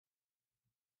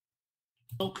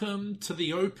Welcome to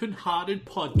the Open Hearted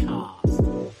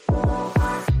Podcast.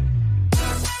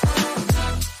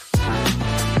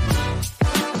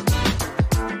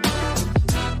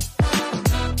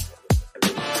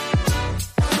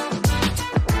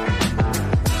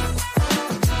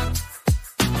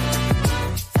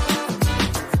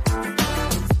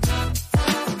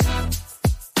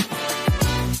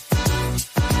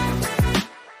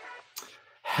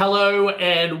 Hello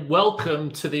and welcome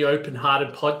to the Open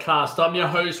Hearted Podcast. I'm your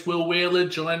host, Will Wheeler,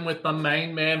 joined with my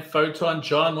main man, Photon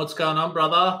John. What's going on,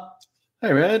 brother?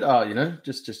 Hey, man.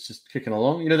 Just kicking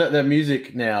along. That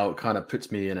music now kind of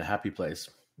puts me in a happy place.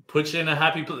 Puts you in a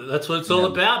happy place. That's what it's all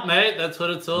about, mate. That's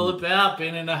what it's all about,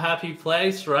 being in a happy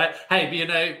place, right?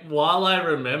 Hey, while I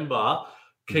remember,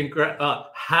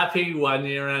 happy 1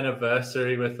 year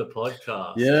anniversary with the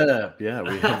podcast. Yeah,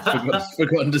 we have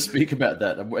forgotten to speak about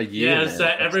that. A year. Yeah, man. so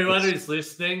everyone who's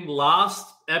listening,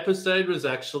 last episode was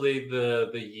actually the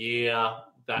year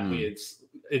that it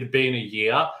had been a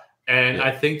year. And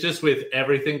I think just with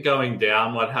everything going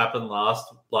down, what happened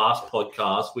last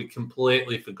podcast, we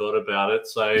completely forgot about it.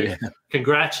 So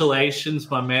Congratulations,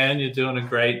 my man. You're doing a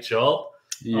great job.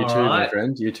 You too, my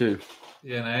friend. You too.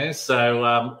 So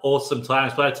awesome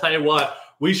times. But I tell you what,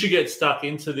 we should get stuck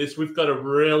into this. We've got a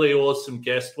really awesome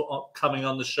guest coming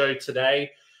on the show today.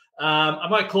 I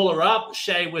might call her up,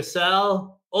 Shae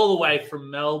Wissell, all the way from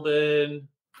Melbourne.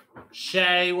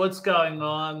 Shae, what's going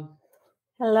on?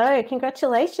 Hello,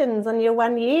 congratulations on your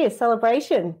 1 year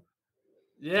celebration.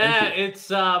 Yeah, it's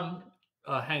hang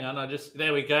on,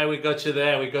 there we go. We got you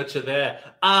there.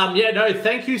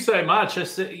 Thank you so much.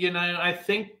 I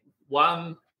think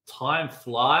one time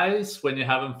flies when you're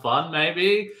having fun,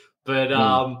 maybe, but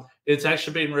it's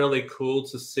actually been really cool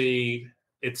to see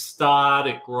it start,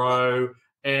 it grow,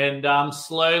 and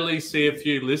slowly see a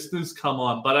few listeners come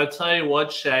on. But I tell you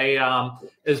what, Shae,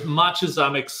 as much as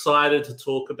I'm excited to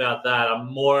talk about that,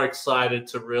 I'm more excited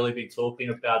to really be talking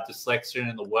about dyslexia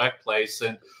in the workplace,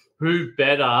 and who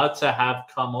better to have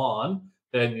come on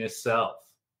than yourself?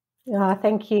 Oh,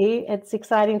 thank you. It's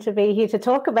exciting to be here to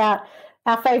talk about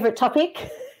our favorite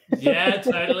topic. Yeah,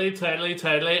 totally.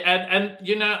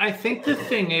 And I think the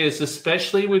thing is,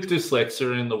 especially with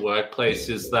dyslexia in the workplace,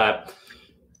 is that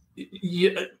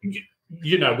we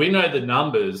know the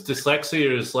numbers.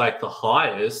 Dyslexia is like the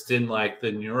highest in like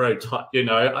the neurotype,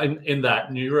 in that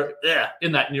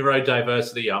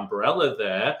neurodiversity umbrella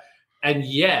there. And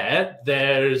yet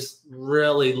there's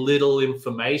really little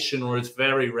information, or it's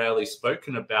very rarely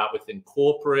spoken about within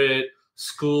corporate,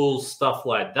 schools, stuff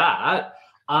like that.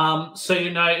 So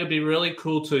it'd be really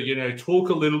cool to, talk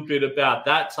a little bit about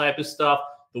that type of stuff,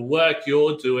 the work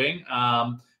you're doing,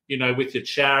 with your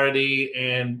charity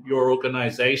and your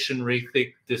organization,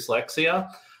 Rethink Dyslexia,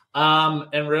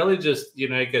 and really just,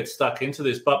 get stuck into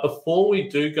this. But before we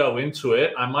do go into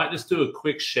it, I might just do a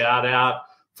quick shout out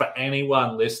for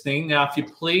anyone listening. Now, if you're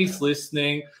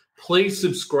please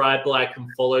subscribe, like, and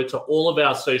follow to all of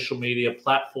our social media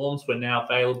platforms. We're now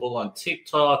available on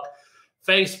TikTok,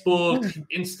 Facebook,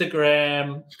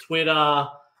 Instagram, Twitter,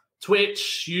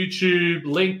 Twitch, YouTube,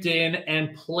 LinkedIn,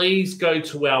 and please go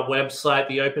to our website,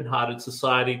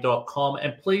 theopenheartedsociety.com,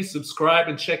 and please subscribe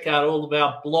and check out all of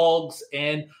our blogs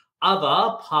and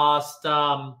other past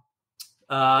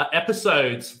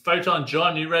episodes. Photon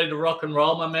John, you ready to rock and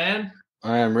roll, my man?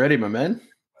 I am ready, my man.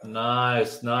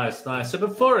 Nice. So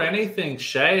before anything,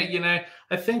 Shae,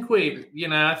 I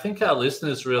think our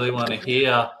listeners really want to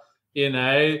hear,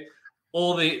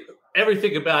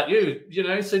 everything about you,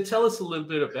 so tell us a little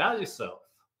bit about yourself.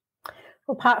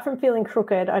 Well, apart from feeling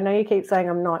crooked, I know you keep saying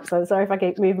I'm not, so sorry if I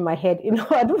keep moving my head in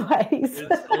odd ways.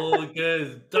 It's all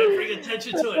good. Don't bring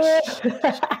attention to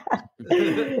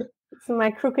it. It's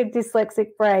my crooked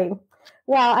dyslexic brain.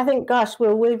 Well, I think,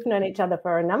 we've known each other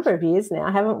for a number of years now,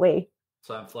 haven't we?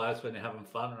 Time flies when you're having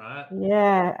fun, right?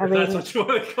 Yeah. That's what you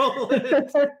want to call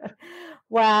it.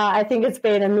 Well, I think it's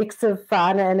been a mix of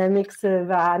fun and a mix of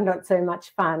not so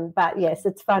much fun. But yes,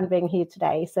 it's fun being here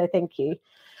today. So thank you.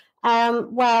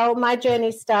 My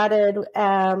journey started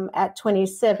at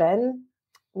 27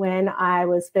 when I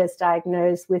was first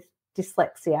diagnosed with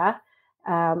dyslexia.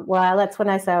 That's when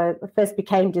I first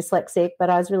became dyslexic, but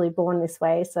I was really born this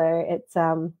way. So it's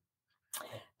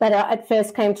but it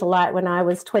first came to light when I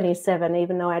was 27,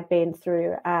 even though I'd been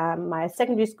through my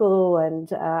secondary school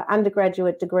and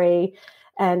undergraduate degree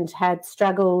and had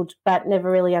struggled, but never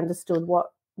really understood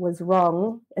what was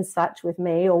wrong as such with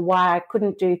me, or why I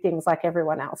couldn't do things like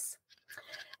everyone else.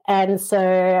 And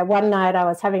so one night I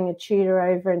was having a tutor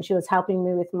over and she was helping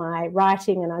me with my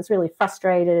writing, and I was really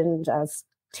frustrated, and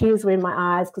tears were in my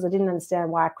eyes because I didn't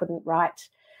understand why I couldn't write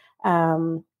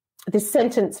this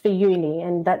sentence for uni,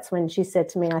 and that's when she said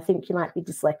to me, "I think you might be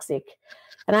dyslexic."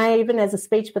 And I, even as a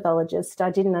speech pathologist, I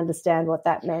didn't understand what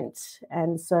that meant.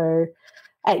 And so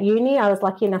at uni, I was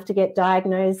lucky enough to get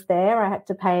diagnosed there. I had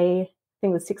to pay, I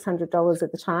think it was $600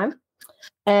 at the time.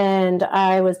 And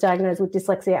I was diagnosed with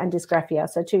dyslexia and dysgraphia,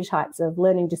 so 2 types of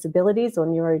learning disabilities or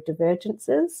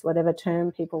neurodivergences, whatever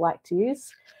term people like to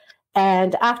use.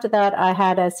 And after that, I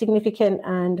had a significant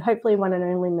and hopefully one and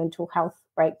only mental health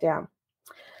breakdown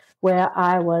where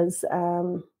I was,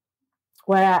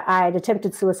 where I had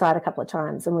attempted suicide a couple of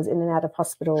times and was in and out of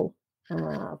hospital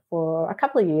for a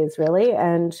couple of years, really.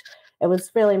 And it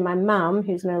was really my mum,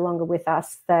 who's no longer with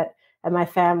us, and my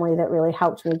family that really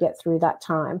helped me get through that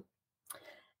time.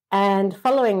 And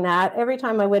following that, every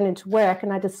time I went into work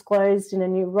and I disclosed in a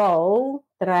new role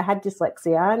that I had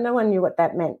dyslexia, no one knew what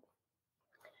that meant.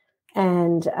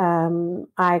 And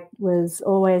I was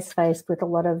always faced with a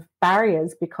lot of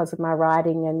barriers because of my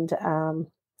writing and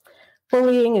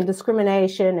bullying and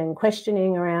discrimination and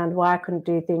questioning around why I couldn't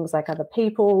do things like other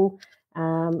people,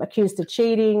 accused of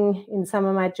cheating in some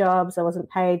of my jobs. I wasn't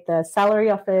paid the salary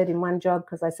offered in one job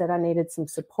because I said I needed some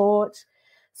support.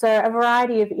 So a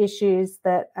variety of issues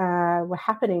that were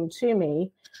happening to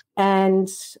me. And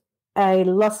I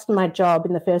lost my job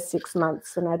in the first 6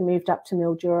 months, and I'd moved up to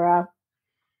Mildura.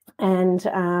 And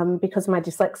because of my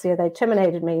dyslexia, they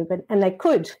terminated me, and they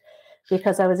could,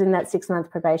 because I was in that 6-month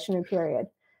probationary period.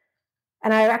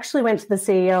 And I actually went to the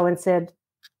CEO and said,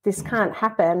 "This can't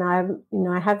happen. I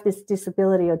have this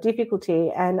disability or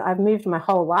difficulty, and I've moved my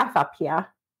whole life up here."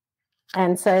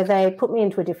 And so they put me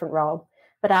into a different role.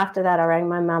 But after that, I rang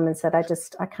my mum and said, I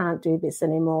can't do this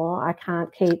anymore. I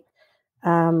can't keep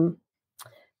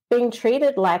being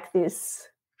treated like this.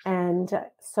 And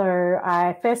so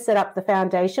I first set up the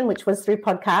foundation, which was through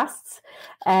podcasts,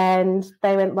 and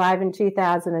they went live in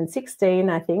 2016,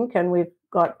 I think, and we've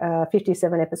got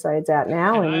 57 episodes out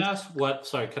now. Can I ask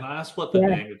what the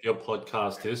name of your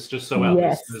podcast is, just so our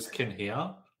listeners can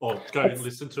hear or go and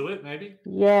listen to it, maybe?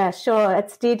 Yeah, sure.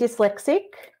 It's Dear Dyslexic,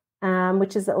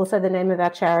 which is also the name of our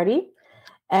charity.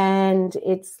 And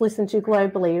it's listened to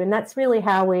globally. And that's really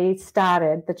how we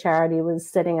started the charity, was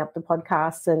setting up the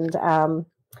podcasts, and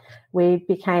we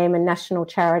became a national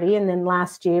charity. And then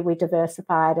last year we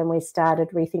diversified and we started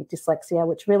Rethink Dyslexia,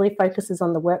 which really focuses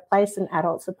on the workplace and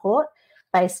adult support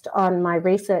based on my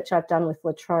research I've done with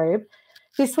La Trobe.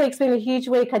 This week's been a huge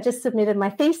week. I just submitted my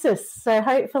thesis. So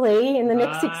hopefully in the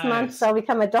next 6 months I'll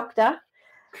become a doctor.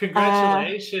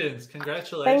 Congratulations.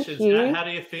 Congratulations. Thank you. How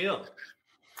do you feel?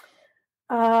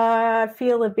 I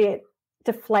feel a bit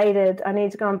deflated. I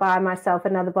need to go and buy myself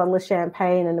another bottle of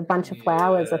champagne and a bunch of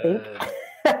flowers, I think.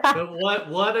 But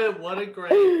what a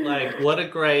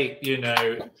great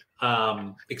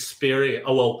experience.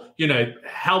 Oh, well,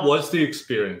 how was the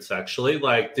experience actually?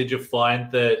 Like, did you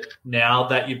find that now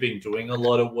that you've been doing a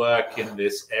lot of work in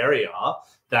this area,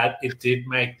 that it did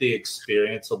make the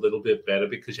experience a little bit better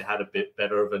because you had a bit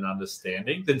better of an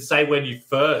understanding than, say, when you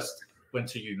first went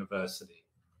to university?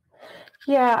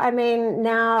 Yeah, I mean,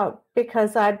 now,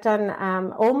 because I'd done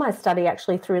all my study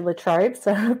actually through La Trobe,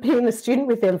 so I've been a student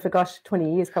with them for,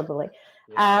 20 years probably.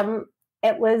 Yeah.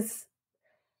 It was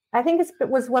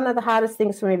one of the hardest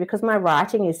things for me because my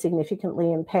writing is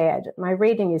significantly impaired. My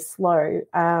reading is slow,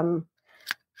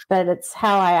 but it's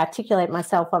how I articulate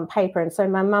myself on paper. And so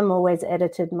my mum always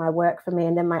edited my work for me,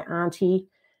 and then my auntie.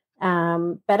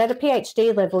 But at a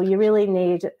PhD level, you really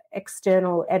need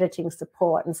external editing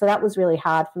support. And so that was really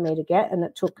hard for me to get, and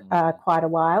it took quite a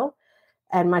while.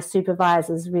 And my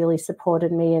supervisors really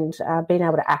supported me and being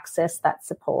able to access that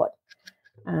support.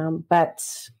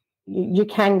 But you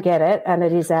can get it, and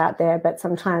it is out there. But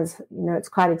sometimes, it's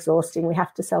quite exhausting. We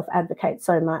have to self-advocate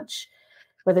so much,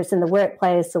 whether it's in the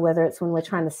workplace or whether it's when we're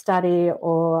trying to study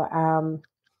or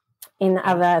in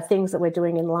other things that we're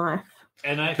doing in life.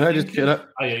 And you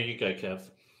go, Kev.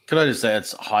 Can I just say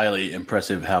it's highly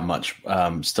impressive how much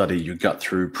study you got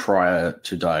through prior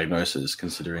to diagnosis,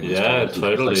 considering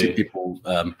totally people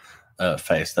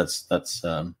face. That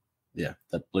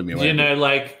blew me away.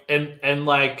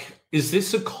 Is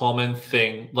this a common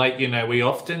thing? We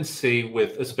often see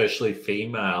with especially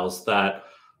females that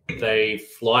they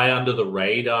fly under the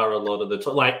radar a lot of the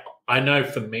time. Like, I know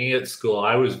for me at school,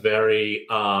 I was very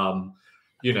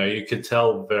you could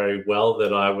tell very well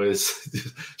that I was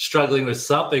struggling with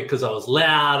something because I was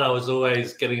loud. I was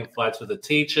always getting in fights with the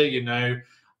teacher,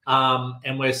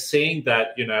 and we're seeing that,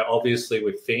 obviously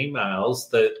with females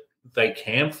that they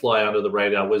can fly under the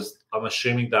radar. I'm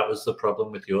assuming that was the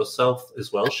problem with yourself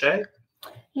as well, Shae?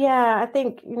 Yeah, I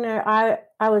think, I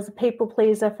was a people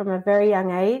pleaser from a very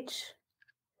young age.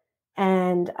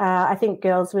 And I think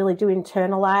girls really do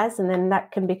internalize, and then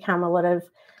that can become a lot of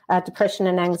depression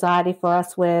and anxiety for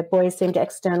us, where boys seem to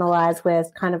externalize, where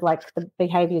it's kind of like the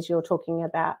behaviors you're talking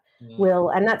about will.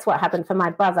 And that's what happened for my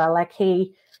brother. Like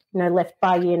he, left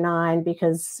by year 9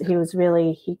 because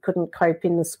he couldn't cope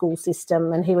in the school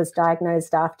system, and he was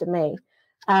diagnosed after me.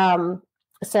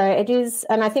 So it is,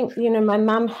 and I think, my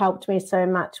mum helped me so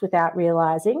much without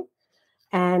realizing.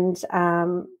 And,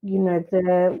 when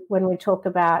we talk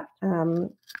about the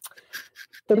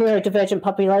neurodivergent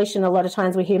population, a lot of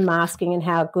times we hear masking and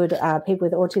how good people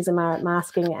with autism are at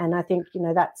masking. And I think,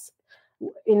 that's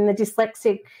in the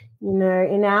dyslexic,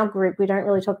 in our group, we don't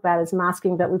really talk about it as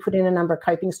masking, but we put in a number of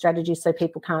coping strategies so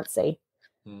people can't see.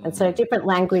 And so different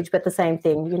language, but the same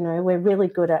thing, we're really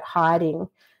good at hiding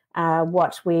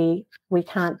what we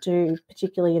can't do,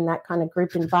 particularly in that kind of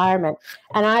group environment.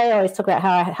 And I always talk about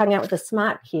how I hung out with the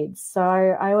smart kids. So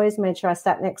I always made sure I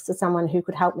sat next to someone who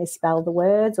could help me spell the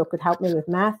words or could help me with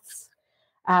maths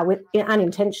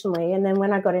unintentionally. And then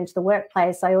when I got into the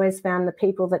workplace, I always found the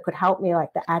people that could help me,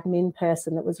 like the admin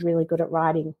person that was really good at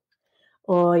writing,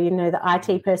 or, the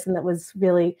IT person that was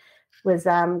going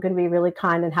to be really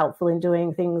kind and helpful in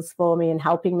doing things for me and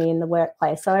helping me in the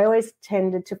workplace. So I always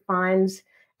tended to find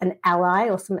an ally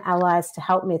or some allies to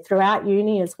help me throughout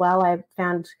uni as well. I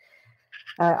found,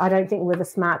 I don't think we're the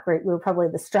smart group, we were probably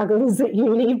the strugglers at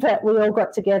uni, but we all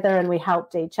got together and we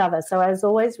helped each other. So I was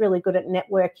always really good at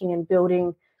networking and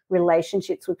building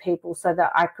relationships with people so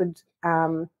that I could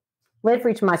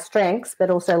leverage my strengths, but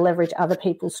also leverage other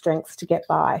people's strengths to get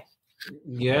by.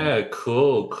 Yeah,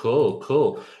 cool.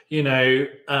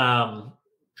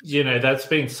 That's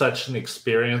been such an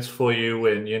experience for you,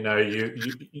 and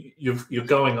you're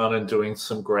going on and doing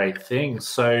some great things.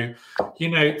 So,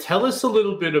 tell us a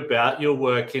little bit about your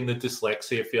work in the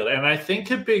dyslexia field. And I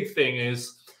think a big thing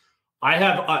is, I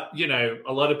have, a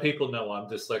lot of people know I'm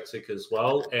dyslexic as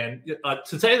well. And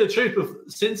to tell you the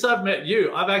truth, since I've met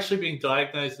you, I've actually been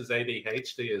diagnosed as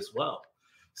ADHD as well.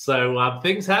 So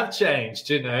things have changed,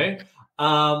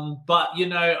 But,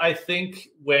 I think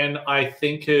when I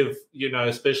think of,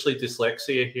 especially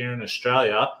dyslexia here in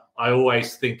Australia, I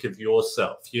always think of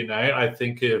yourself, I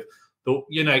think of,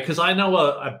 because I know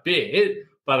a bit,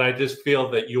 but I just feel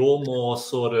that you're more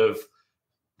sort of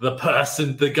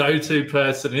the go-to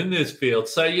person in this field.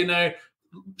 So,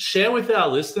 share with our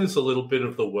listeners a little bit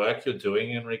of the work you're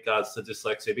doing in regards to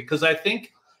dyslexia, because I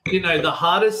think, the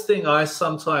hardest thing I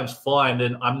sometimes find,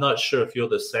 and I'm not sure if you're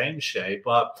the same, Shae,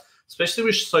 but especially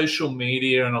with social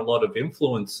media and a lot of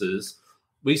influencers,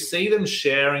 we see them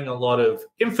sharing a lot of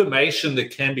information that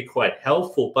can be quite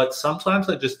helpful, but sometimes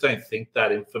I just don't think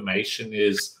that information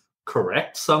is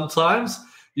correct sometimes,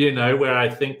 where I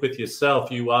think with yourself,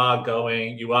 you are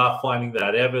finding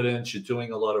that evidence, you're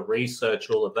doing a lot of research,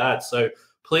 all of that. So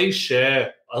please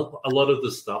share a lot of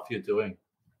the stuff you're doing.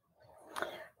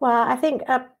 Well, I think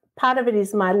part of it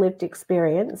is my lived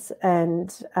experience, and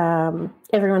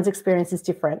everyone's experience is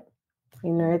different.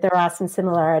 There are some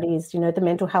similarities, the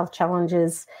mental health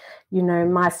challenges,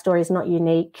 my story is not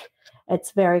unique.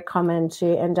 It's very common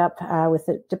to end up with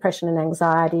depression and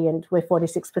anxiety, and we're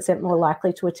 46% more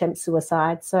likely to attempt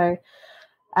suicide. So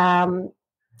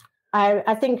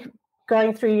I think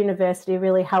going through university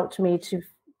really helped me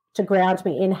to ground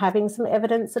me in having some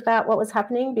evidence about what was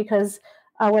happening, because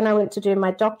when I went to do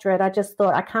my doctorate, I just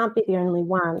thought I can't be the only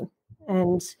one.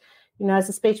 And, as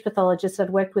a speech pathologist, I'd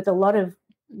worked with a lot of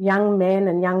young men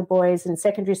and young boys in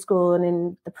secondary school and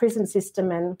in the prison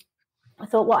system. And I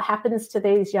thought, what happens to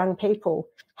these young people?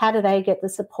 How do they get the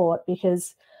support?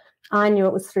 Because I knew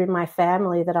it was through my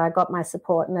family that I got my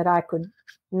support, and that I could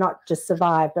not just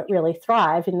survive, but really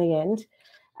thrive in the end.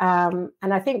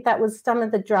 And I think that was some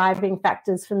of the driving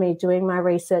factors for me doing my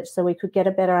research, so we could get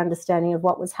a better understanding of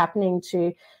what was happening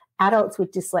to adults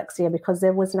with dyslexia, because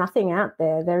there was nothing out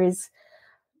there. There is,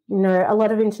 a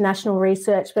lot of international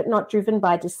research, but not driven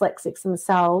by dyslexics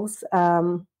themselves.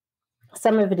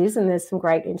 Some of it is, and there's some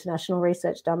great international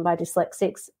research done by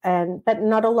dyslexics, but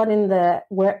not a lot in the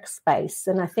workspace.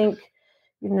 And I think,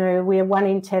 we're 1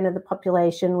 in 10 of the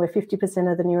population. We're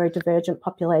 50% of the neurodivergent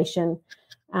population.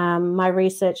 My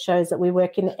research shows that we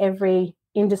work in every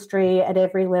industry at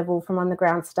every level, from on the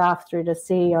ground staff through to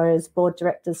CEOs, board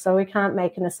directors. So we can't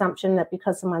make an assumption that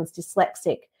because someone's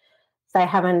dyslexic, they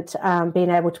haven't been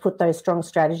able to put those strong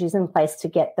strategies in place to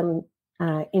get them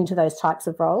into those types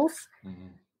of roles. Mm-hmm.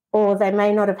 Or they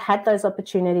may not have had those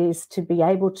opportunities to be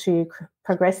able to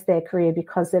progress their career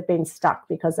because they've been stuck,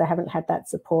 because they haven't had that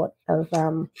support of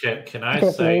Can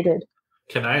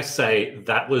I say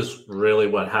that was really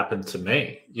what happened to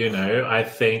me? I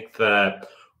think that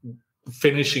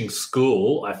finishing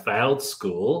school, I failed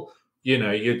school,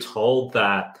 you're told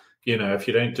that, if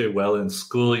you don't do well in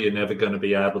school, you're never going to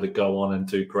be able to go on and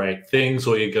do great things,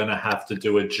 or you're going to have to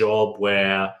do a job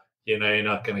where, you're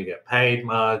not going to get paid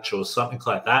much or something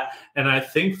like that. And I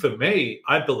think for me,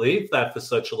 I believed that for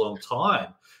such a long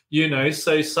time,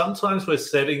 so sometimes we're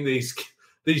setting these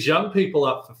young people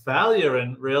up for failure,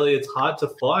 and really it's hard to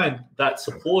find that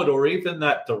support or even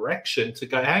that direction to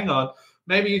go, hang on,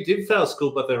 maybe you did fail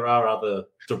school, but there are other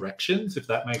directions, if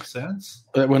that makes sense.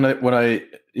 When I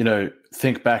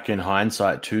think back in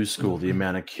hindsight to school, the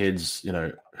amount of kids,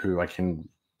 who I can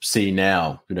see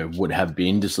now, would have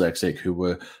been dyslexic, who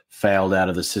were failed out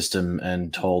of the system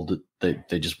and told that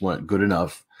they just weren't good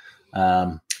enough.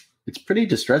 It's pretty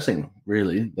distressing,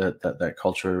 really, that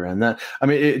culture around that. I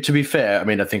mean, to be fair,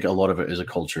 I think a lot of it is a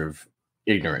culture of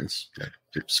ignorance.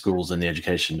 Schools and the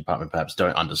education department perhaps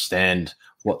don't understand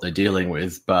what they're dealing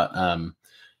with, but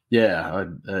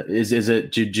is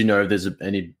it? Do you know if there's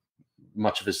any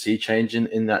much of a sea change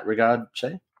in that regard,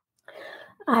 Shae?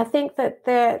 I think that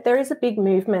there is a big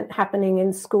movement happening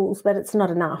in schools, but it's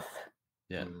not enough.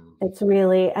 Yeah, it's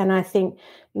really, and I think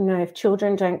if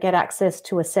children don't get access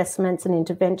to assessments and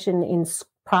intervention in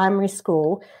primary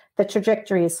school, the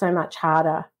trajectory is so much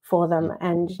harder for them,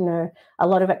 and a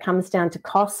lot of it comes down to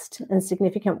cost and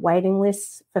significant waiting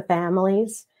lists for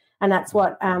families. And that's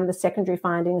what the secondary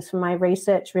findings from my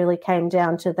research really came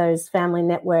down to, those family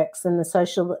networks and the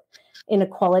social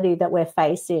inequality that we're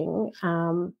facing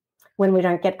when we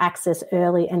don't get access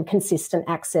early and consistent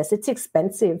access. It's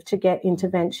expensive to get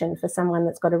intervention for someone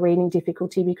that's got a reading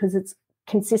difficulty, because it's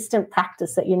consistent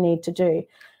practice that you need to do.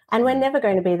 And we're never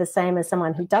going to be the same as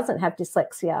someone who doesn't have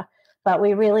dyslexia, but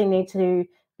we really need to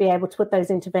be able to put those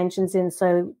interventions in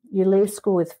so you leave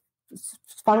school with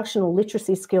functional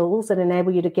literacy skills that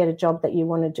enable you to get a job that you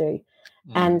want to do.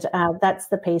 And that's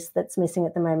the piece that's missing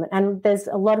at the moment. And there's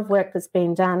a lot of work that's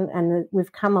been done, and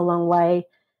we've come a long way.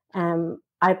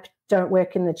 I don't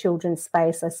work in the children's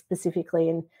space. I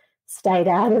specifically stayed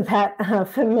out of that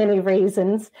for many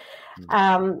reasons.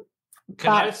 Can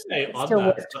I say on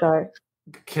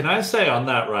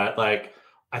that, right? Like,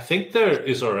 I think there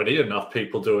is already enough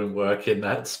people doing work in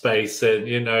that space. And,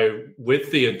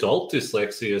 with the adult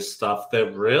dyslexia stuff,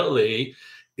 there really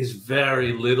is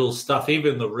very little stuff.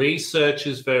 Even the research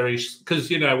is because,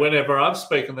 whenever I've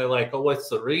spoken, they're like, oh, what's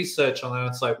the research on that?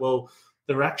 It's like, well,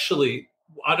 they're actually,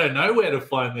 I don't know where to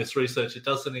find this research. It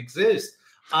doesn't exist.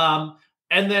 And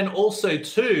then also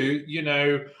too,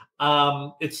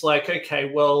 it's like,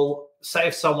 okay, well, say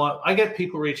if I get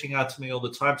people reaching out to me all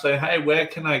the time saying, hey, where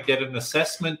can I get an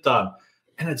assessment done?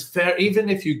 And it's even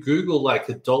if you Google like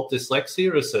adult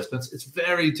dyslexia assessments, it's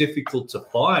very difficult to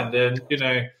find. And,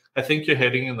 I think you're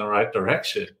heading in the right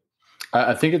direction.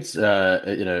 I think it's, not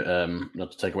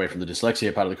to take away from the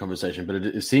dyslexia part of the conversation, but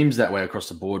it seems that way across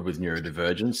the board with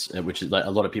neurodivergence, which is like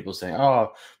a lot of people saying,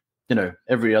 oh,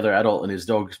 every other adult and his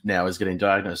dog now is getting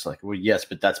diagnosed. Like, well, yes,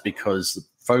 but that's because the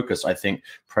focus, I think,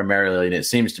 primarily, and it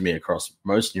seems to me across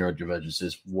most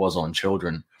neurodivergences, was on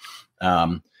children.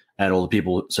 And all the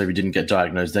people, so if you didn't get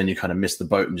diagnosed, then you kind of missed the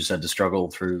boat and just had to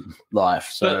struggle through life.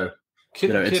 So,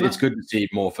 it's good to see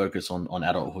more focus on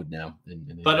adulthood now.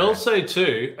 But also,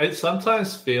 too, it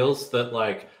sometimes feels that,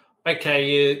 like,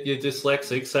 okay, you're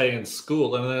dyslexic, say in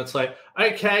school, and then it's like,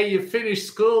 okay, you finished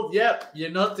school. Yep, you're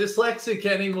not dyslexic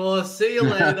anymore. See you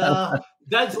later.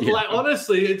 That's like,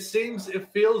 honestly, it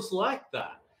feels like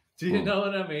that. Do you know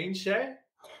what I mean, Shae?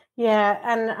 Yeah,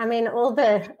 and I mean, all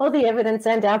the evidence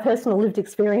and our personal lived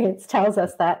experience tells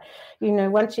us that,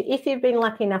 if you've been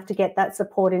lucky enough to get that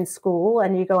support in school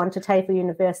and you go on to TAFE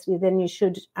University, then you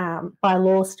should, by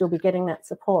law, still be getting that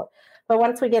support. But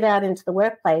once we get out into the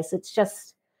workplace, it's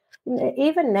just,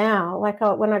 even now, like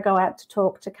when I go out to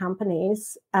talk to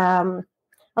companies, I'll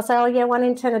say, oh, yeah, one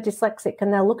intern are dyslexic,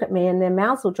 and they'll look at me and their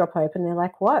mouths will drop open. They're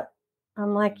like, what?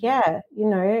 I'm like, yeah,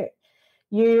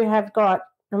 you have got,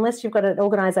 unless you've got an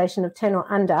organisation of 10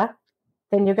 or under,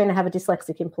 then you're going to have a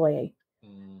dyslexic employee.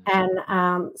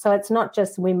 And so it's not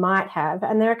just we might have.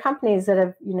 And there are companies that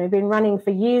have, been running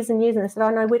for years and years, and they said, oh,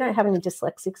 no, we don't have any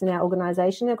dyslexics in our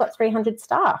organisation. They've got 300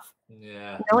 staff.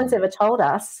 Yeah. No one's ever told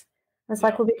us. It's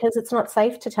like, well, because it's not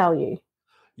safe to tell you.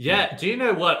 Yeah. Do you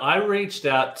know what? I reached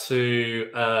out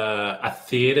to a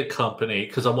theatre company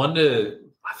because I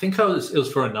think it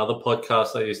was for another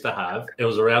podcast I used to have. It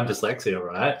was around dyslexia,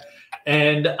 right?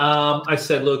 And I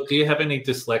said, look, do you have any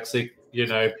dyslexic,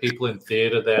 people in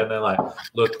theatre there? And they're like,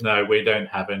 look, no, we don't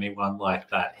have anyone like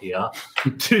that here.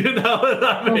 Do you know what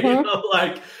I mean? Mm-hmm. I'm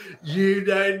like, you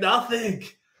know nothing.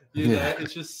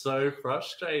 It's just so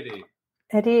frustrating.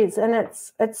 It is, and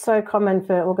it's so common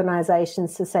for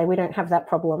organisations to say we don't have that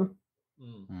problem.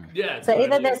 Yeah. So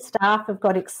either their staff have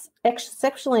got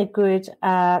exceptionally good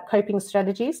coping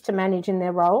strategies to manage in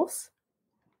their roles,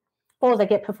 or they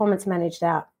get performance managed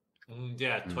out.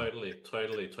 Yeah, totally.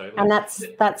 And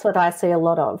that's what I see a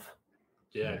lot of.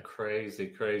 Yeah,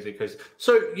 crazy.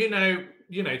 So,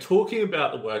 talking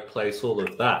about the workplace, all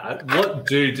of that, what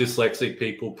do dyslexic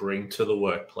people bring to the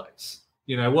workplace?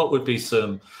 What would be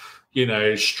some,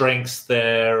 strengths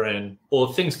there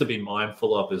or things to be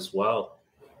mindful of as well?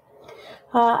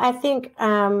 I think,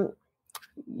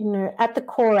 at the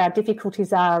core, our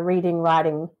difficulties are reading,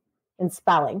 writing, and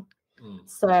spelling.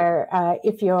 So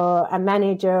if you're a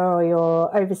manager or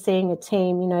you're overseeing a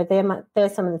team,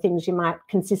 there's some of the things you might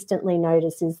consistently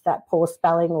notice is that poor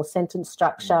spelling or sentence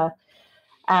structure.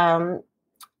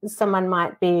 Someone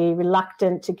might be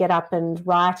reluctant to get up and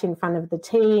write in front of the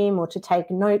team or to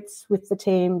take notes with the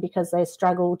team because they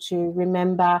struggle to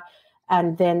remember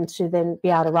and then be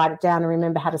able to write it down and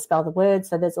remember how to spell the words.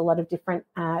 So there's a lot of different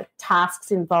tasks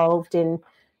involved in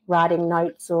writing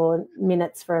notes or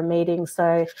minutes for a meeting.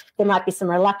 So there might be some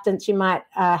reluctance. You might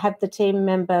have the team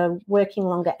member working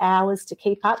longer hours to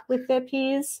keep up with their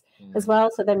peers as well.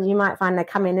 So then you might find they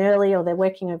come in early or they're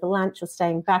working over lunch or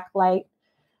staying back late.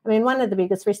 I mean, one of the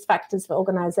biggest risk factors for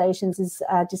organisations is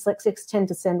dyslexics tend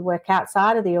to send work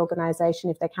outside of the organisation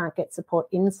if they can't get support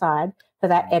inside for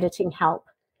that editing help.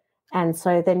 And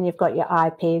so then you've got your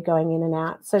IP going in and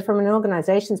out. So from an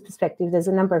organisation's perspective, there's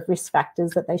a number of risk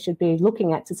factors that they should be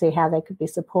looking at to see how they could be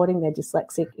supporting their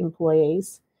dyslexic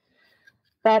employees.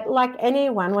 But like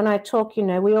anyone, when I talk,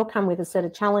 we all come with a set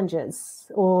of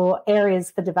challenges or areas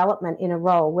for development in a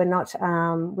role. We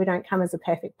don't come as a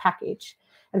perfect package.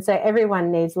 And so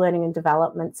everyone needs learning and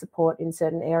development support in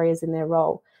certain areas in their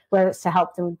role, whether it's to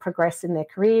help them progress in their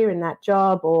career in that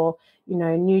job or,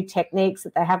 new techniques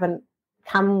that they haven't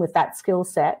come with that skill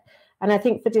set. And I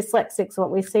think for dyslexics,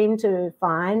 what we seem to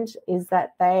find is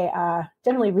that they are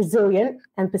generally resilient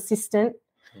and persistent.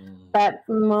 But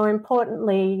more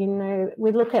importantly,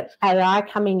 we look at AI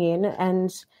coming in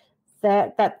and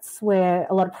that's where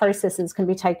a lot of processes can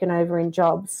be taken over in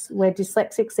jobs, where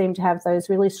dyslexics seem to have those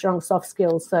really strong soft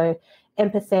skills, so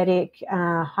empathetic,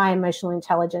 high emotional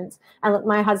intelligence. And look,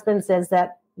 my husband says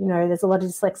that, there's a lot of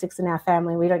dyslexics in our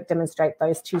family. We don't demonstrate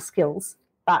those two skills.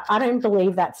 But I don't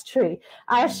believe that's true.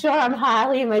 I assure I'm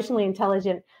highly emotionally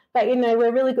intelligent, but,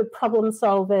 we're really good problem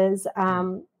solvers.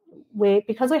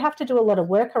 Because we have to do a lot of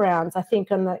workarounds, I think,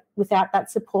 without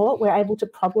that support, we're able to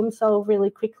problem solve really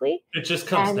quickly. It just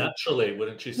comes naturally,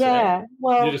 wouldn't you say? Yeah,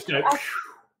 well, you just go.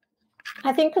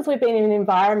 I think because we've been in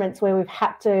environments where we've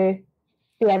had to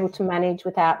be able to manage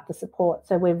without the support,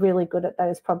 so we're really good at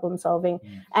those problem solving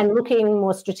and looking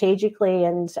more strategically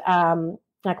and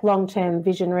like long-term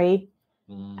visionary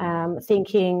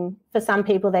thinking. For some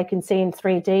people, they can see in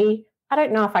 3D. I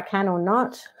don't know if I can or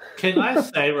not. Can I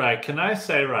say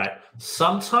right?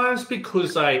 Sometimes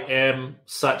because I am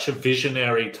such a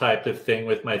visionary type of thing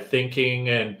with my thinking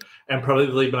and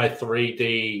probably my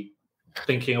 3D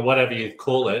thinking or whatever you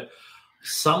call it,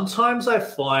 sometimes I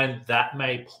find that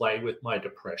may play with my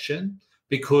depression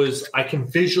because I can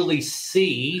visually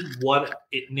see what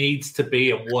it needs to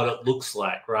be and what it looks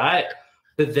like, right?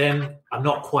 But then I'm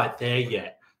not quite there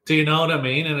yet. Do you know what I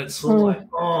mean? And it's sort of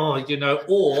like,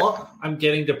 or I'm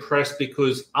getting depressed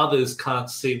because others can't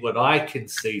see what I can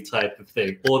see type of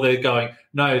thing. Or they're going,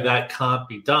 no, that can't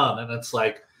be done. And it's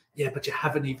like, yeah, but you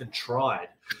haven't even tried.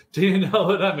 Do you know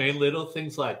what I mean? Little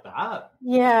things like that.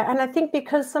 Yeah, and I think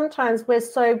because sometimes we're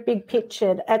so big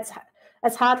pictured,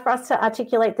 it's hard for us to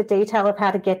articulate the detail of how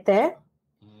to get there.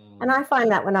 And I find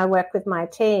that when I work with my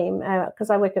team, because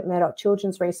I work at Murdoch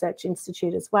Children's Research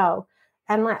Institute as well,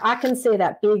 and I can see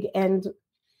that big end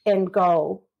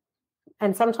goal.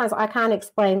 And sometimes I can't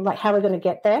explain how we're going to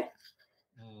get there.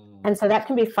 And so that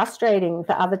can be frustrating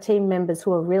for other team members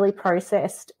who are really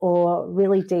processed or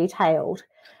really detailed.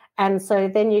 And so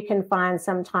then you can find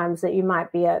sometimes that you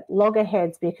might be at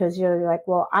loggerheads because you're like,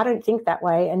 well, I don't think that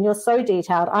way. And you're so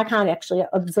detailed, I can't actually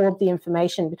absorb the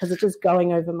information because it's just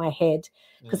going over my head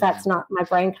because that's not, my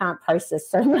brain can't process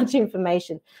so much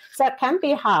information. So it can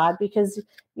be hard because,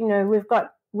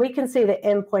 we can see the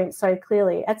endpoint so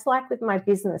clearly. It's like with my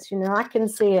business, I can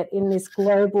see it in this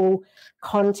global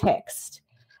context.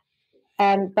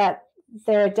 But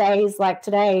there are days like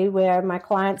today where my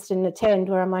clients didn't attend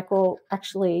where I'm like, well,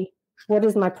 actually, what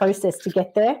is my process to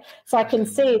get there? So I can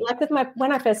see,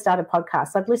 when I first started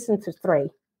podcasts, I've listened to 3.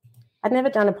 I'd never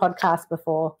done a podcast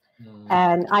before.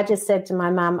 And I just said to my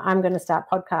mum, I'm going to start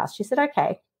podcasts. She said,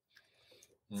 okay.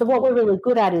 So what we're really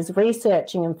good at is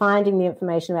researching and finding the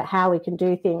information about how we can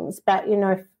do things. But,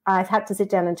 I had to sit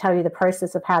down and tell you the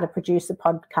process of how to produce a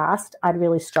podcast, I'd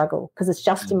really struggle because it's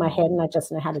just in my head and I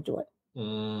just know how to do it.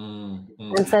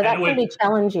 And so that can be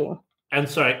challenging. And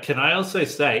sorry, can I also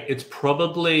say it's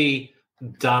probably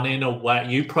done in a way,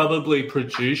 you probably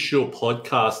produce your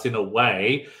podcast in a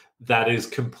way that is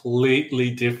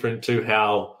completely different to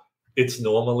how it's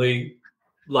normally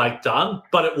like done,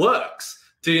 but it works.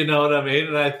 Do you know what I mean?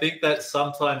 And I think that's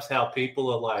sometimes how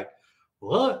people are like,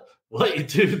 what you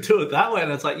do it that way?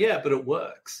 And it's like, yeah, but it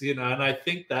works, you know, and I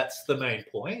think that's the main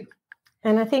point.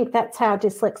 And I think that's how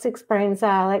dyslexics' brains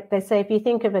are. Like they say, if you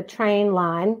think of a train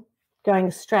line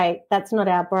going straight, that's not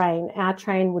our brain. Our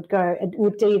train would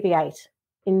deviate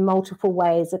in multiple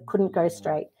ways. It couldn't go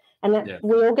straight. And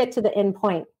we all get to the end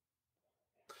point,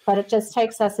 but it just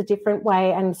takes us a different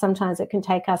way, and sometimes it can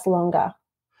take us longer.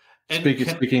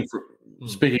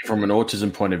 Speaking from an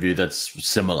autism point of view, that's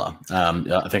similar.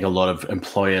 I think a lot of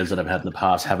employers that I've had in the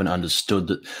past haven't understood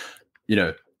that, you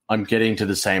know, I'm getting to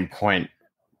the same point,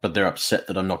 but they're upset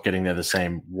that I'm not getting there the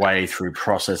same way through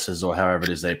processes or however it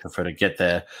is they prefer to get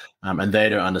there. And they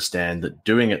don't understand that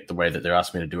doing it the way that they're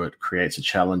asking me to do it creates a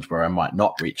challenge where I might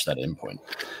not reach that endpoint.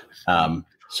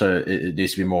 So it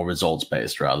needs to be more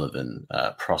results-based rather than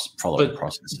following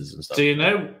processes and stuff. Do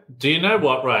you know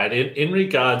what, right? In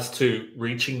regards to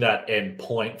reaching that end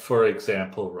point, for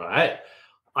example, right?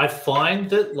 I find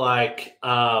that like,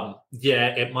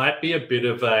 it might be a bit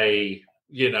of a,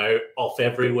 you know, off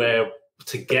everywhere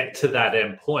to get to that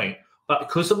end point. But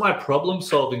because of my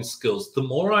problem-solving skills, the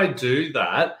more I do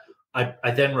that,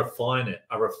 I then refine it.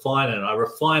 I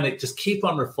refine it, just keep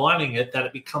on refining it, that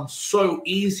it becomes so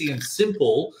easy and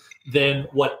simple than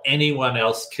what anyone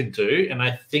else can do. And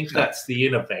I think that's the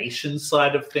innovation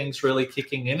side of things really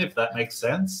kicking in, if that makes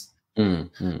sense.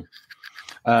 Mm-hmm.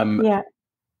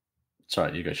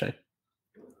 Sorry, you go, Shae.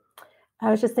 I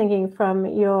was just thinking from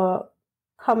your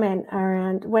comment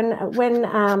around when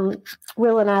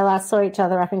Will and I last saw each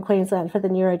other up in Queensland for the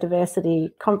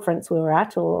neurodiversity conference we were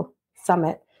at, or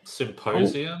summit.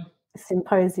 Symposium,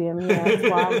 yeah, it's a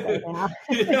while ago now.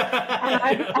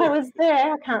 And I was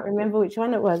there. I can't remember which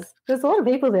one it was. There's a lot of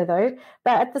people there though.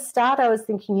 But at the start I was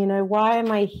thinking, you know, why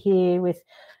am I here with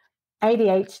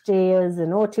ADHDers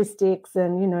and autistics,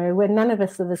 and, you know, when none of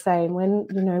us are the same, when,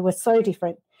 you know, we're so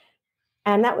different.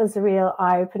 And that was a real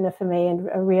eye-opener for me and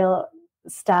a real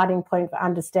starting point for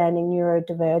understanding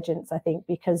neurodivergence, I think,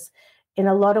 because in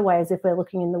a lot of ways, if we're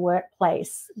looking in the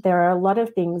workplace, there are a lot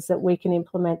of things that we can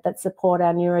implement that support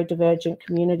our neurodivergent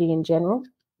community in general.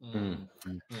 Mm-hmm.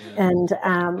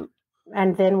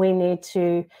 And then we need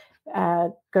to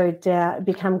go down,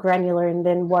 become granular in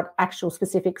then what actual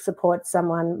specific support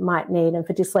someone might need. And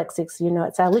for dyslexics, you know,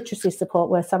 it's our literacy support,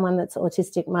 where someone that's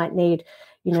autistic might need,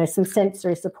 you know, some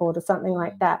sensory support or something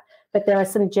like that. But there are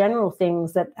some general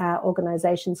things that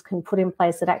organisations can put in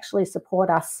place that actually support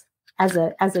us as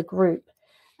a group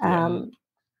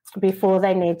before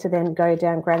they need to then go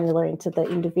down granular into the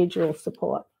individual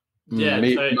support.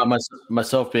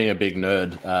 Myself being a big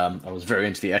nerd, I was very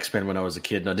into the X-Men when I was a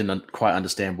kid, and I didn't quite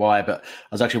understand why, but I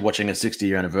was actually watching a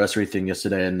 60-year anniversary thing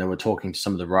yesterday, and they were talking to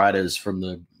some of the writers from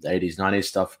the 80s, 90s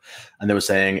stuff, and they were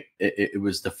saying it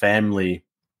was the family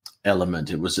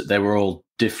element. They were all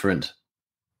different,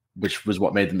 which was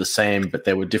what made them the same, but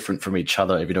they were different from each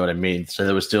other, if you know what I mean. So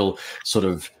they were still sort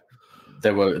of, they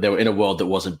were in a world that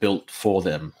wasn't built for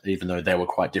them, even though they were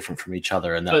quite different from each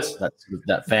other. And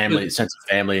that family sense of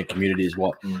family and community is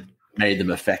what made them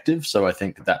effective. So I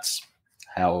think that's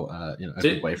how a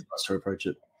good way for us to approach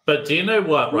it. But do you know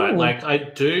what? Right, like I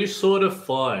do sort of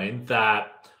find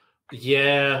that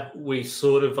we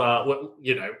sort of are.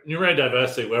 You know,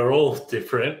 neurodiversity. We're all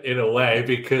different in a way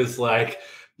because, like,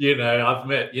 you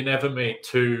know, you never meet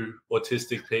two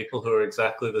autistic people who are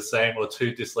exactly the same, or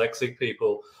two dyslexic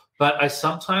people. But I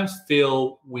sometimes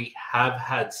feel we have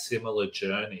had similar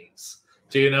journeys.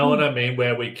 Do you know what I mean?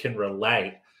 Where we can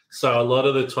relate. So a lot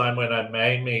of the time when I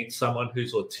may meet someone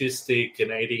who's autistic and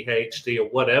ADHD or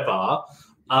whatever,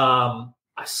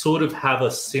 I sort of have a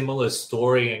similar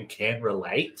story and can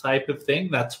relate type of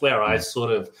thing. That's where I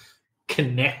sort of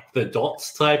connect the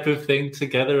dots type of thing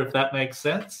together, if that makes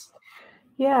sense.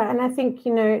 Yeah, and I think,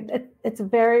 you know, it's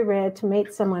very rare to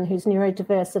meet someone who's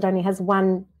neurodiverse that only has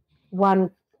one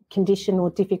condition or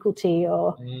difficulty,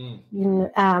 or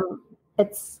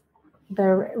it's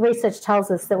the research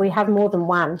tells us that we have more than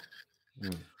one.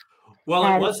 Well,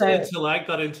 it wasn't until I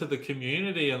got into the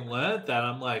community and learned that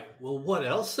I'm like, well, what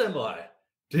else am I?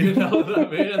 Do you know what I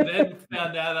mean? And then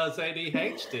found out I was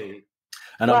ADHD.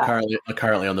 And I'm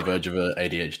currently on the verge of an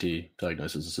ADHD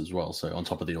diagnosis as well, so on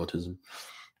top of the autism.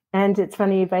 And it's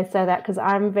funny you both say that because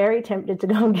I'm very tempted to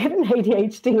go and get an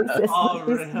ADHD assessment. Oh,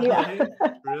 really?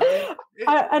 Really?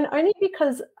 And only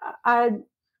because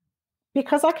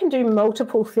I can do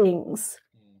multiple things.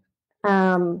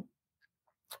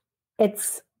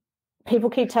 It's people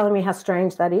keep telling me how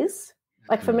strange that is.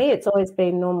 Like for me, it's always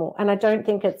been normal, and I don't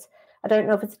know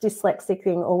if it's a dyslexic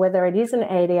thing or whether it is an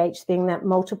ADHD thing, that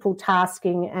multiple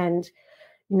tasking and,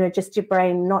 you know, just your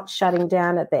brain not shutting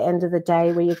down at the end of the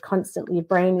day where your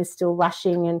brain is still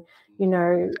rushing and, you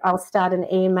know, I'll start an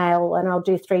email and I'll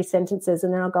do 3 sentences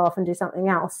and then I'll go off and do something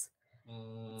else.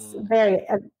 It's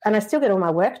and I still get all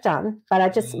my work done,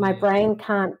 but my brain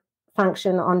can't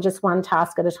function on just one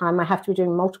task at a time. I have to be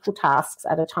doing multiple tasks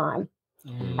at a time.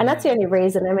 And that's the only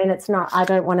reason. I mean, it's not, I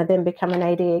don't want to then become an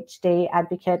ADHD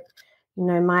advocate. You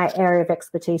know, my area of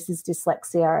expertise is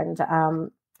dyslexia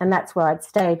and that's where I'd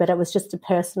stay. But it was just a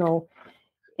personal,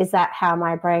 is that how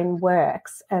my brain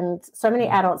works? And so many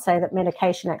adults say that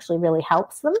medication actually really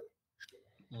helps them.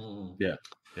 Yeah.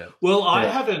 Well, I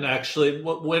haven't actually.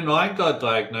 When I got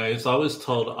diagnosed, I was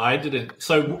told I didn't.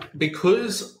 So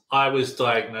because I was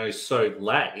diagnosed so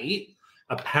late,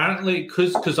 apparently,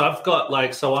 because I've got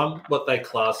I'm what they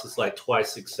class as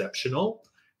twice exceptional.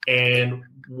 And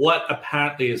what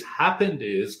apparently has happened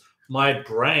is my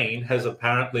brain has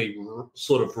apparently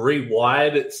sort of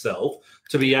rewired itself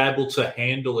to be able to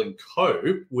handle and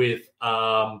cope with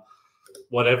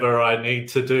whatever I need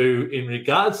to do in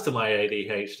regards to my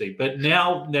ADHD. But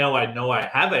now I know I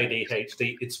have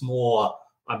ADHD. It's more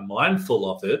I'm mindful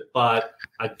of it, but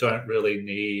I don't really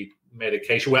need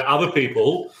medication. Where other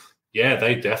people, yeah,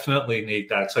 they definitely need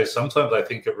that. So sometimes I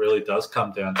think it really does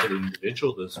come down to the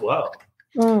individual as well.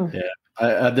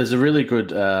 Yeah, there's a really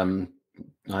good,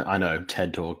 I know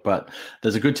TED Talk, but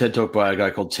there's a good TED Talk by a guy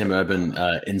called Tim Urban,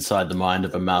 Inside the Mind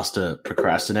of a Master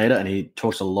Procrastinator, and he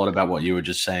talks a lot about what you were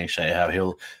just saying, Shae, how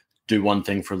he'll do one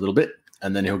thing for a little bit,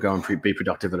 and then he'll go and be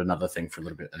productive at another thing for a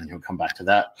little bit, and then he'll come back to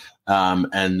that.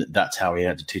 And that's how he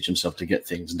had to teach himself to get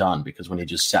things done, because when he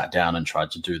just sat down and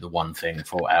tried to do the one thing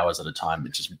for hours at a time,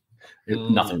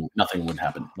 nothing would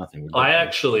happen. I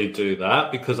actually do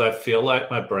that because I feel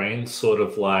like my brain's sort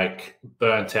of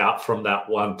burnt out from that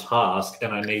one task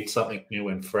and I need something new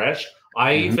and fresh.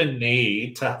 I even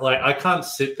need to I can't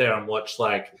sit there and watch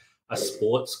a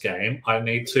sports game. I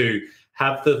need to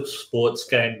have the sports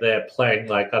game there playing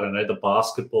I don't know, the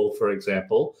basketball, for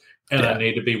example, and I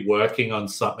need to be working on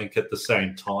something at the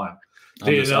same time.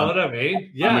 Do you know what I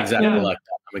mean? Yeah, I'm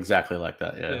exactly like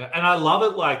that. Yeah. And I love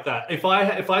it like that. If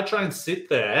I try and sit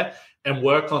there and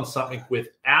work on something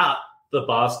without the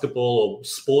basketball or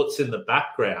sports in the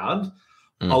background,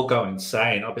 I'll go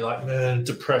insane. I'll be like, man,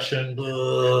 depression,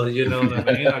 blah, you know what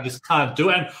I mean? I just can't do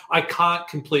it. And I can't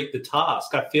complete the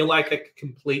task. I feel like I can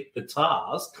complete the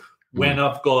task when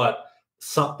I've got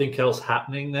something else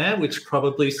happening there, which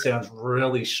probably sounds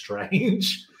really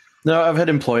strange. No, I've had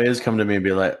employers come to me and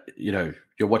be like, you know,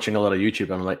 you're watching a lot of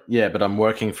YouTube. I'm like, yeah, but I'm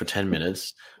working for 10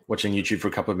 minutes, watching YouTube for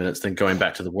a couple of minutes, then going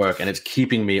back to the work, and it's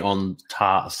keeping me on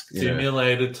task.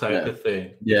 Stimulated type of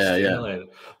thing. Yeah.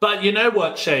 But you know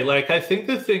what, Shae? I think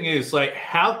the thing is,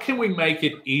 how can we make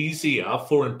it easier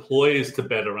for employers to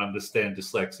better understand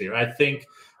dyslexia? I think,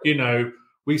 you know,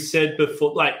 we said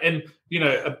before, and, you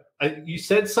know, you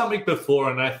said something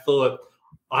before, and I thought,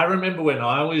 I remember when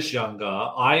I was younger,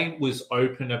 I was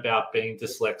open about being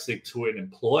dyslexic to an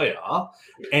employer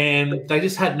and they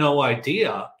just had no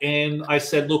idea. And I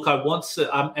said, look, I want to,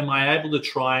 am I able to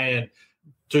try and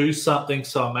do something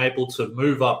so I'm able to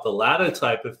move up the ladder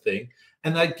type of thing?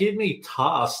 And they give me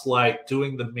tasks like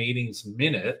doing the meetings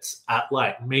minutes at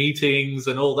meetings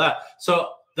and all that.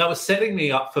 So that was setting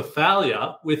me up for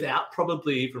failure without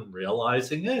probably even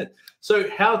realizing it. So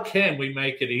how can we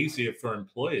make it easier for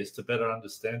employers to better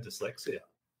understand dyslexia?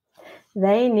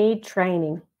 They need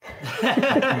training.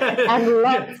 And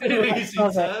lots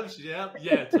of terms.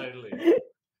 Yeah, totally.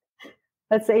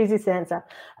 That's the easiest answer.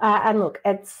 And look,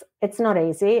 it's not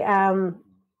easy.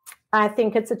 I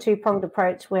think it's a two-pronged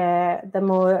approach where the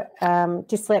more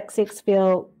dyslexics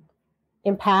feel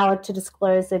empowered to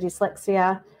disclose their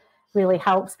dyslexia really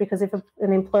helps, because if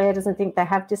an employer doesn't think they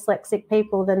have dyslexic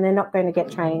people, then they're not going to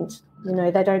get trained. You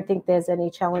know, they don't think there's any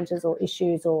challenges or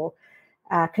issues or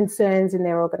concerns in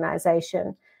their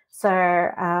organisation. So,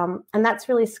 and that's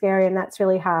really scary and that's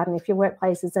really hard. And if your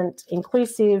workplace isn't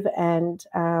inclusive and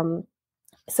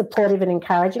supportive and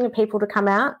encouraging of people to come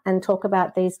out and talk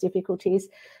about these difficulties,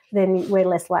 then we're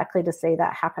less likely to see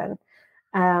that happen.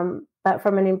 But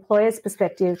from an employer's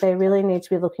perspective, they really need to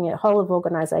be looking at whole of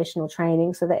organisational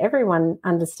training so that everyone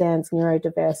understands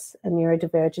neurodiverse and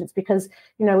neurodivergence, because,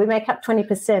 you know, we make up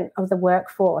 20% of the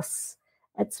workforce.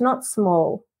 It's not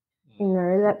small.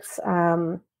 That's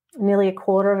nearly a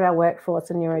quarter of our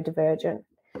workforce are neurodivergent.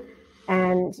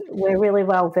 And we're really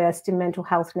well versed in mental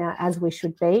health now, as we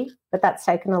should be, but that's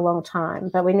taken a long time.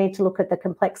 But we need to look at the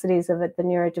complexities of it, the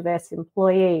neurodiverse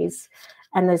employees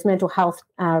and those mental health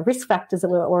risk factors that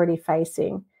we're already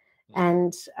facing,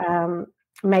 and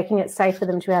making it safe for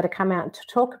them to be able to come out and to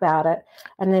talk about it.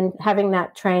 And then having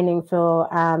that training for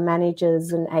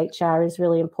managers and HR is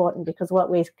really important, because what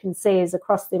we can see is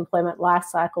across the employment life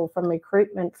cycle, from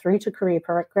recruitment through to career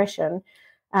progression,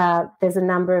 there's a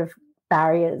number of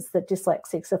barriers that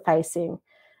dyslexics are facing.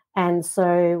 And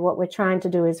so what we're trying to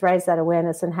do is raise that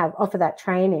awareness and offer that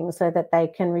training so that they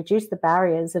can reduce the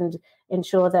barriers and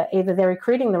ensure that either they're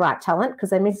recruiting the right talent, because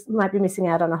they might be missing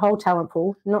out on a whole talent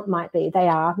pool. They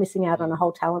are missing out on a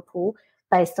whole talent pool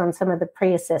based on some of the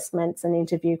pre-assessments and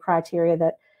interview criteria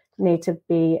that need to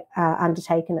be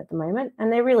undertaken at the moment.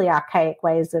 And they're really archaic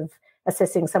ways of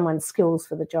assessing someone's skills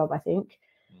for the job, I think.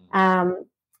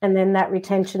 And then that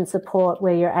retention support,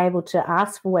 where you're able to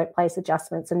ask for workplace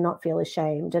adjustments and not feel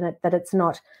ashamed, and that it's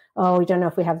not, we don't know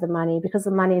if we have the money, because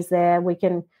the money's there.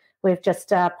 We've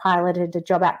just piloted a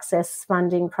job access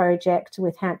funding project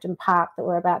with Hampton Park that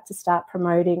we're about to start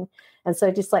promoting. And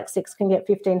so dyslexics can get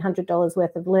 $1,500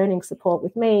 worth of learning support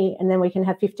with me, and then we can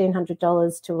have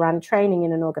 $1,500 to run training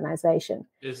in an organisation.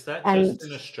 Is that just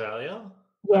in Australia?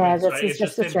 Yeah, this is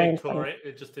just Australian.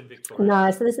 Just in Victoria? No,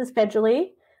 so this is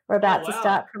federally. We're about to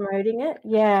start promoting it.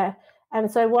 Yeah. And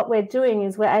so what we're doing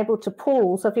is we're able to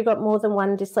pool. So if you've got more than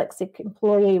one dyslexic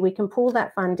employee, we can pool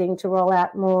that funding to roll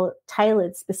out more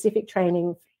tailored, specific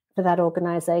training for that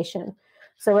organisation.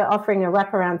 So we're offering a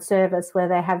wraparound service where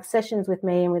they have sessions with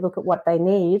me and we look at what they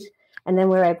need, and then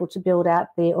we're able to build out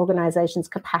the organisation's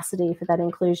capacity for that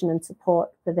inclusion and support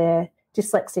for their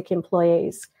dyslexic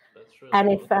employees.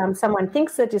 And if someone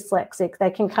thinks they're dyslexic,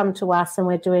 they can come to us, and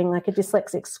we're doing like a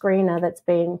dyslexic screener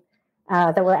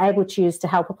that we're able to use to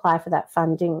help apply for that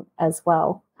funding as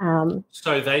well.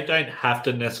 So they don't have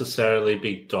to necessarily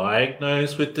be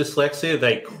diagnosed with dyslexia.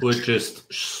 They could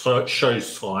just show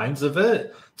signs of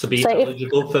it to be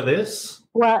eligible for this?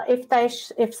 Well,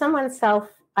 if someone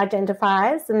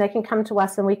self-identifies, then they can come to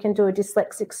us and we can do a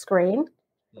dyslexic screen,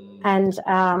 and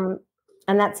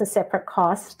that's a separate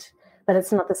cost. But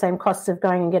it's not the same cost of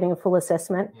going and getting a full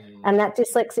assessment. And that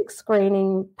dyslexic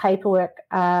screening paperwork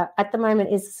at the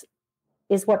moment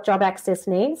is what Job Access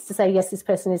needs to say, yes, this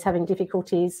person is having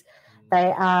difficulties.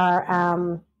 They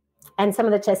are, and some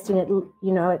of the testing,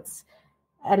 it's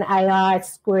an AI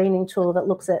screening tool that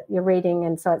looks at your reading,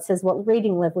 and so it says what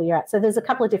reading level you're at. So there's a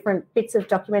couple of different bits of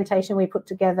documentation we put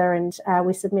together, and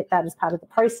we submit that as part of the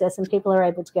process, and people are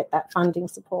able to get that funding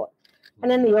support. And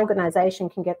then the organisation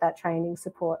can get that training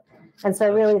support. And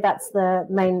so really that's the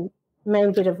main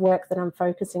bit of work that I'm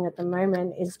focusing at the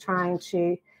moment, is trying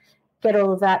to get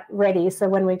all of that ready so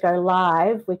when we go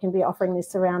live, we can be offering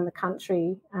this around the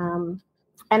country. And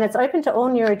it's open to all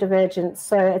neurodivergents.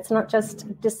 So it's not just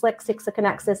dyslexics that can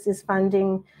access this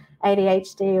funding,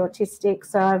 ADHD, autistic.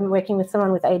 So I'm working with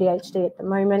someone with ADHD at the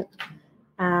moment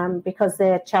because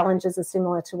their challenges are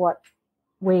similar to what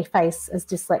we face as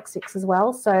dyslexics as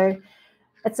well. So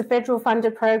it's a federal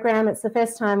funded program. It's the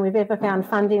first time we've ever found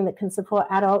funding that can support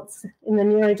adults in the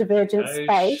neurodivergent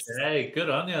space. Hey, good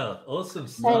on you. Awesome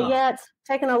stuff. So, it's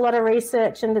taken a lot of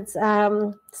research, and it's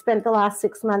spent the last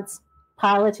 6 months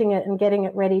piloting it and getting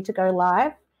it ready to go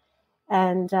live.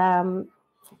 And,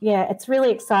 it's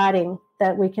really exciting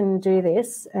that we can do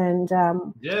this. And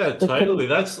totally.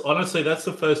 That's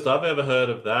the first I've ever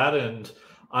heard of that. And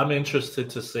I'm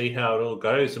interested to see how it all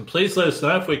goes. And please let us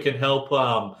know if we can help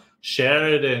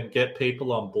share it and get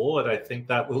people on board. I think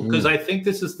that will, because I think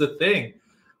this is the thing.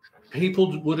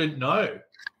 People wouldn't know.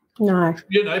 No.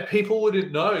 People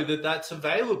wouldn't know that that's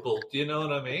available. Do you know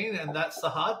what I mean? And that's the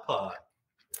hard part.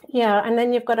 Yeah, and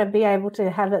then you've got to be able to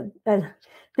have it.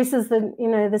 This is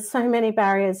there's so many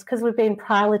barriers because we've been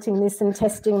piloting this and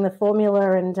testing the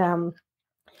formula, and,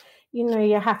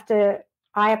 you have to.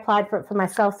 I applied for it for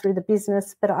myself through the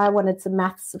business, but I wanted some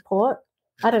maths support.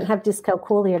 I don't have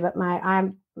dyscalculia, but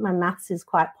my maths is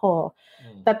quite poor.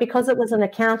 But because it was an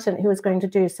accountant who was going to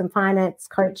do some finance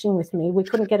coaching with me, we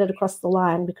couldn't get it across the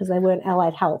line because they weren't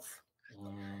allied health.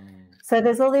 So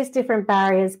there's all these different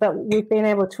barriers, but we've been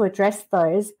able to address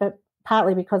those, but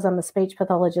partly because I'm a speech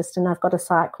pathologist and I've got a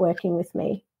psych working with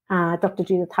me, Dr.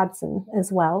 Judith Hudson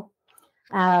as well.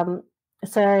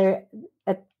 So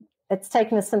it's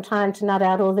taken us some time to nut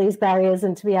out all these barriers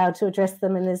and to be able to address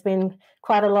them. And there's been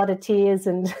quite a lot of tears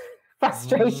and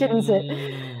frustrations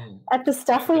at the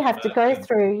stuff we have to go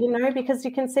through, because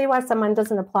you can see why someone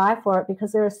doesn't apply for it,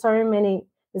 because there are so many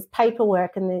there's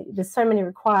paperwork and there's so many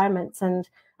requirements, and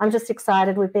I'm just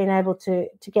excited we've been able to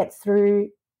get through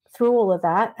all of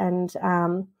that and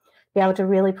be able to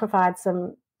really provide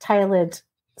some tailored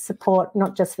support,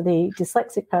 not just for the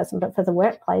dyslexic person, but for the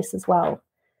workplace as well.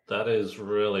 That is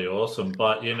really awesome.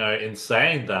 But, in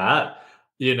saying that,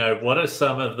 what are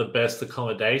some of the best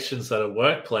accommodations that a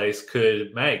workplace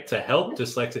could make to help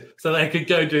dyslexic so they could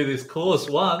go do this course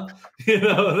one, you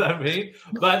know what I mean?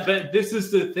 But this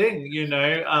is the thing,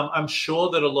 I'm sure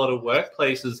that a lot of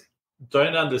workplaces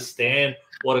don't understand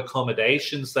what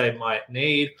accommodations they might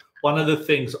need. One of the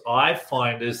things I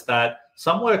find is that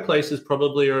some workplaces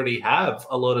probably already have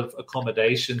a lot of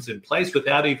accommodations in place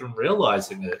without even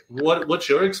realizing it. What's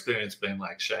your experience been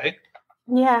like, Shae?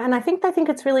 Yeah, and I think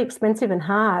it's really expensive and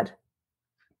hard.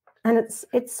 And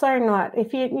it's so not.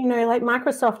 If like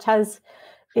Microsoft has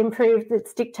improved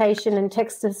its dictation and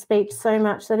text to speech so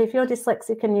much that if you're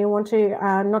dyslexic and you want to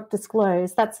not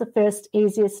disclose, that's the first,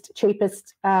 easiest,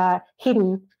 cheapest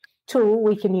hidden tool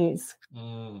we can use.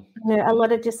 A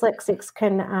lot of dyslexics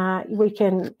we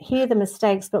can hear the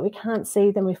mistakes, but we can't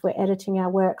see them if we're editing our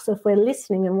work. So if we're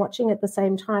listening and watching at the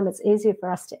same time, it's easier for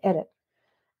us to edit.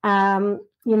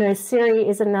 Siri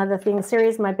is another thing. Siri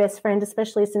is my best friend,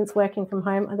 especially since working from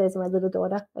home. Oh, there's my little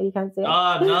daughter. Oh, you can't see it.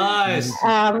 Oh, nice.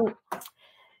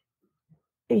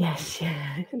 Yes,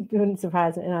 it wouldn't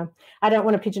surprise me. I don't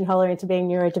want to pigeonhole her into being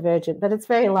neurodivergent, but it's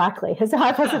very likely. It's a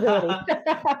high possibility.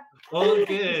 All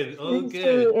good. She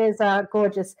is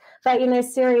gorgeous. But,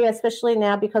 Siri, especially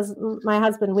now, because my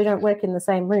husband, we don't work in the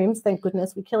same rooms, thank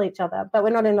goodness, we kill each other, but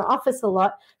we're not in the office a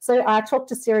lot. So I talk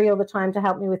to Siri all the time to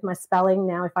help me with my spelling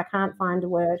now if I can't find a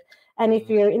word. And if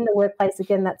you're in the workplace,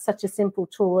 again, that's such a simple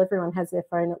tool. Everyone has their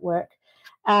phone at work.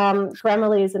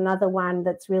 Grammarly is another one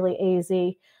that's really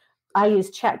easy. I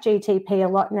use ChatGTP a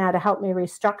lot now to help me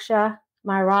restructure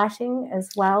my writing as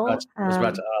well. I was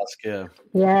about to ask, yeah.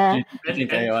 Yeah. Do you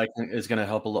think AI is going to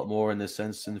help a lot more in this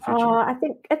sense in the future? I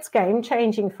think it's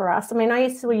game-changing for us. I mean, I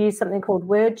used to use something called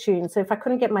WordTune. So if I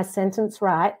couldn't get my sentence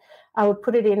right, I would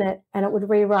put it in it and it would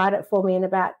rewrite it for me in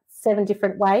about 7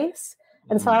 different ways.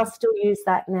 And so I'll still use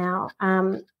that now.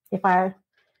 If I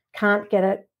can't get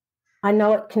it, I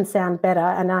know it can sound better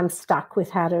and I'm stuck with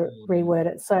how to reword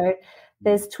it. So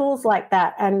there's tools like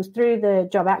that, and through the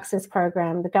Job Access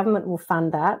Program, the government will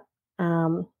fund that.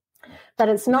 But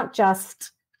it's not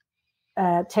just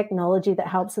technology that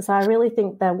helps us. I really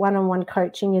think that one-on-one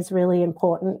coaching is really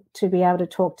important, to be able to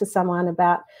talk to someone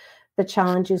about the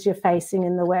challenges you're facing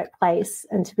in the workplace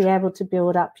and to be able to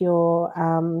build up your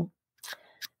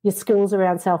skills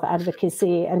around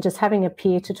self-advocacy and just having a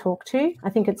peer to talk to. I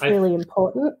think it's really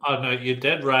important. Oh, no, you're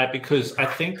dead right, because I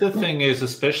think the thing is,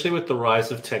 especially with the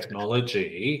rise of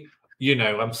technology,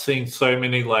 I'm seeing so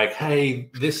many like,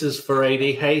 hey, this is for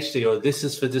ADHD or this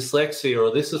is for dyslexia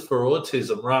or this is for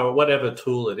autism, right, or whatever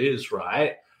tool it is,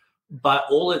 right? But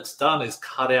all it's done is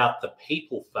cut out the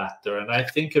people factor. And I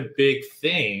think a big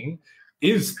thing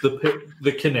is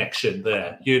the connection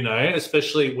there,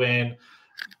 especially when,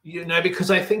 because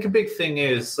I think a big thing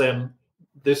is,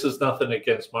 this is nothing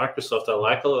against Microsoft. I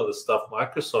like a lot of the stuff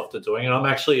Microsoft are doing, and I'm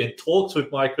actually in talks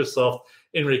with Microsoft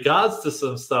in regards to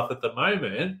some stuff at the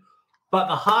moment. But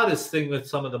the hardest thing with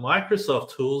some of the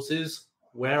Microsoft tools is,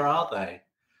 where are they?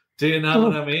 Do you know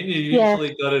what I mean? You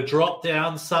usually got to drop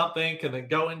down something and then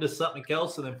go into something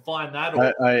else and then find that,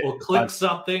 or click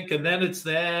something and then it's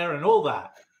there and all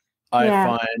that.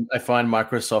 I find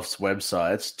Microsoft's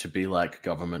websites to be like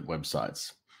government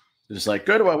websites. They're just like,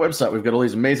 go to our website. We've got all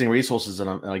these amazing resources, and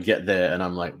I get there and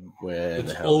I'm like, where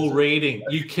the hell? It's all reading.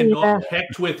 You cannot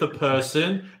connect with a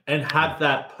person and have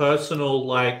that personal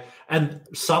and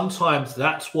sometimes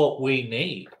that's what we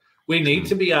need. We need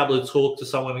to be able to talk to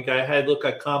someone and go, hey, look,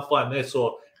 I can't find this,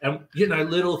 and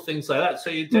little things like that. So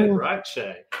you're dead right,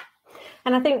 Shae.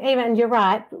 And I think and you're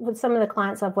right, with some of the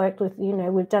clients I've worked with,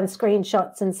 we've done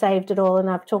screenshots and saved it all, and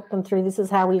I've talked them through, this is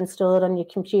how we install it on your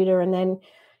computer, and then,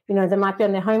 they might be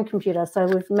on their home computer. So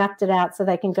we've mapped it out so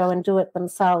they can go and do it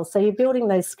themselves. So you're building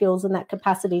those skills and that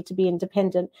capacity to be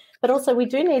independent. But also we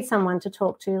do need someone to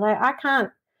talk to.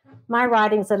 My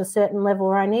writing's at a certain level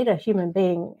where I need a human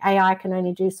being. AI can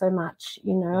only do so much,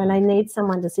 and I need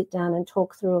someone to sit down and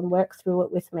talk through and work through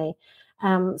it with me.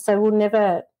 So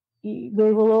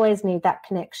we will always need that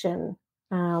connection.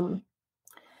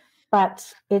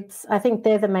 But I think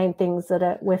they're the main things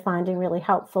that we're finding really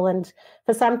helpful. And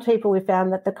for some people, we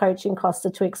found that the coaching costs are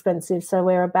too expensive. So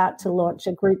we're about to launch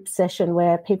a group session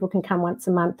where people can come once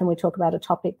a month and we talk about a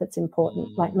topic that's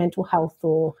important, like mental health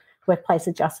or workplace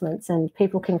adjustments, and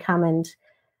people can come and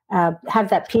have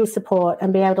that peer support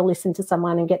and be able to listen to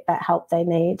someone and get that help they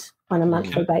need on a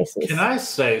monthly basis. Can I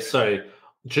say, so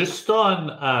Just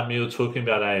on, you were talking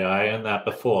about AI and that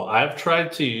before. I've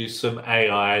tried to use some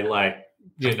AI, like,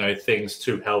 things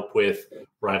to help with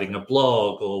writing a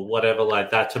blog or whatever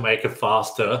like that to make it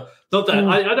faster. Not that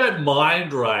I don't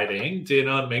mind writing, do you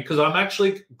know what I mean? Because I'm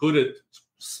actually good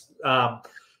at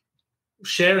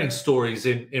sharing stories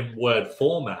in Word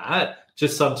format.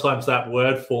 Just sometimes that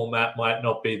Word format might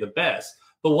not be the best.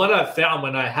 But what I've found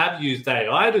when I have used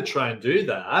AI to try and do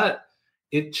that,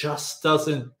 it just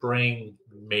doesn't bring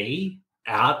me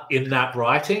out in that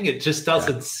writing. It just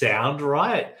doesn't sound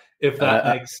right, if that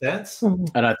makes sense.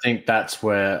 And I think that's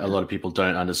where a lot of people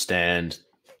don't understand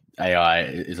AI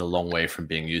is a long way from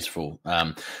being useful,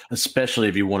 especially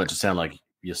if you want it to sound like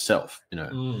yourself.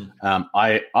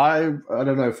 I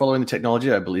don't know, following the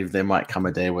technology, I believe there might come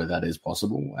a day where that is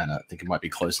possible, and I think it might be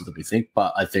closer than we think,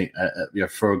 but I think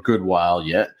for a good while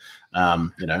yet,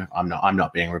 I'm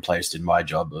not being replaced in my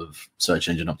job of search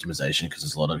engine optimization, because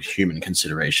there's a lot of human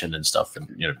consideration and stuff, and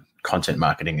content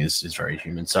marketing is very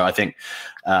human. So I think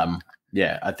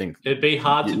I think it'd be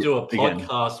hard to do a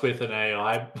podcast with an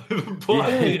AI.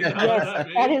 Yes,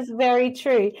 that is very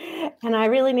true. And I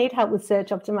really need help with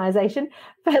search optimization,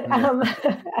 but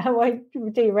I won't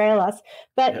derail us.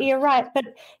 But you're right. But,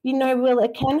 Will,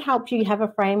 it can help you have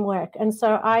a framework. And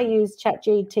so I use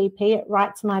ChatGPT. It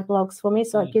writes my blogs for me,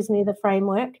 so it gives me the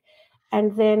framework.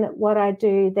 And then what I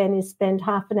do then is spend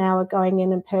half an hour going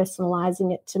in and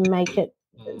personalizing it to make it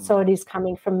so it is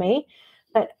coming from me.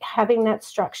 But having that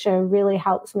structure really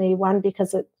helps me, one,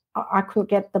 because I couldn't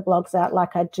get the blogs out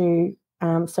like I do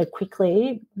so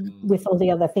quickly with all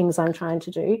the other things I'm trying to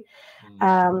do.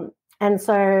 And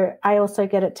so I also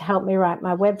get it to help me write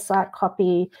my website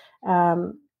copy.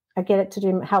 I get it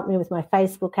to help me with my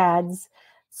Facebook ads.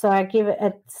 So I give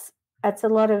it's a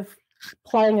lot of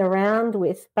playing around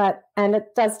with, and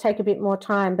it does take a bit more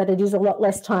time, but it is a lot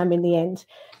less time in the end,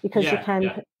 because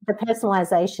the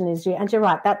personalization is and you're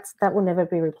right, that will never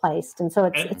be replaced. And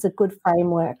so it's a good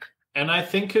framework. And I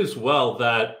think as well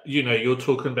that, you're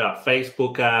talking about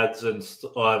Facebook ads and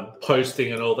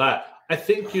posting and all that. I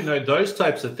think, those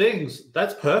types of things,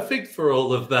 that's perfect for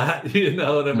all of that. You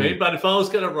know what I mean? But if I was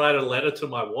going to write a letter to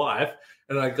my wife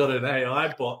and I got an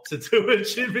AI bot to do it,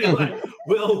 she'd be like,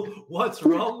 Will, what's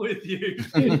wrong with you?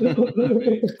 You know what I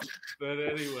mean? But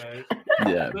anyway.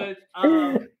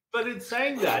 Yeah. But in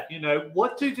saying that,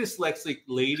 what do dyslexic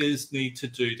leaders need to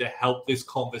do to help this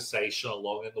conversation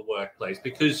along in the workplace?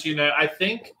 Because, I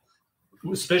think,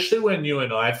 especially when you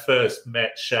and I first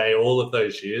met, Shae, all of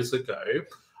those years ago,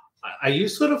 are you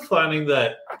sort of finding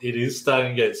that it is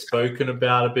starting to get spoken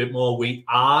about a bit more? We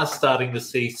are starting to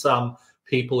see some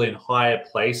people in higher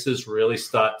places really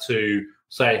start to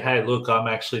say, hey, look, I'm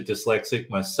actually dyslexic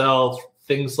myself,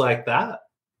 things like that.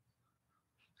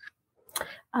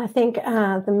 I think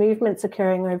the movement's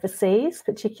occurring overseas,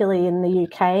 particularly in the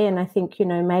UK, and I think,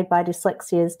 Made by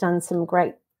Dyslexia has done some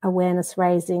great awareness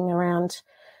raising around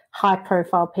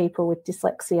high-profile people with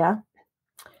dyslexia.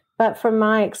 But from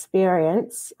my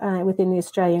experience within the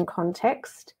Australian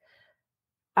context,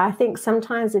 I think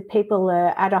sometimes if people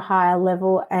are at a higher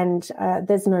level and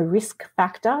there's no risk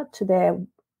factor to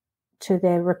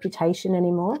their reputation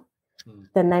anymore,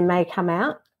 then they may come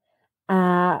out.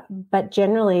 But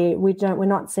generally, we're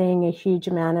not seeing a huge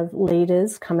amount of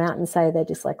leaders come out and say they're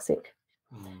dyslexic.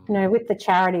 With the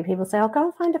charity, people say, "I'll go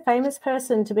and find a famous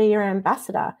person to be your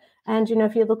ambassador." And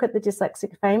if you look at the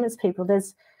dyslexic famous people,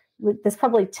 there's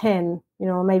probably 10,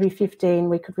 or maybe 15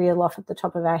 we could reel off at the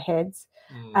top of our heads.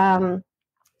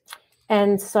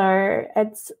 And so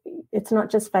it's not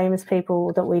just famous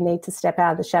people that we need to step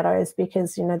out of the shadows,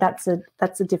 because that's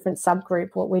a different subgroup.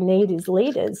 What we need is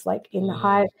leaders, like in the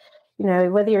high.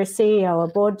 Whether you're a CEO, a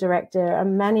board director, a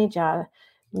manager,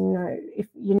 if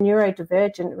you're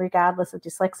neurodivergent, regardless of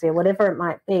dyslexia, whatever it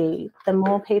might be, the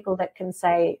more people that can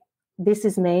say, this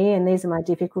is me and these are my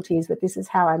difficulties, but this is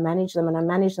how I manage them, and I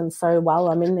manage them so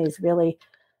well, I'm in these really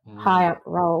high up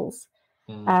roles.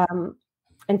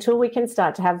 Until we can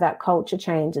start to have that culture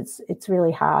change, it's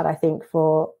really hard, I think,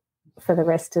 for the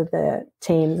rest of the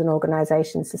teams and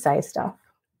organizations to say stuff.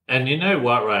 And you know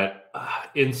what, right?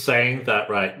 In saying that,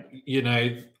 right,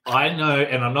 I know,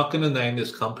 and I'm not going to name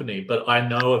this company, but I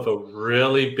know of a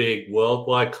really big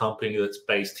worldwide company that's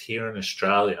based here in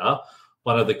Australia.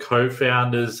 One of the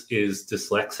co-founders is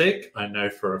dyslexic, I know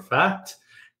for a fact.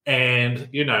 And,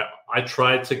 I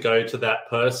tried to go to that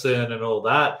person and all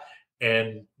that.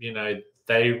 And,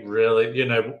 they really,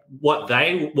 what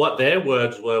their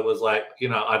words were was like,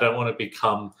 I don't want to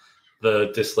become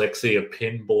the dyslexia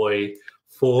pin boy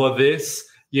for this,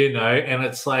 and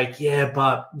it's like, yeah,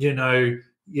 but, you're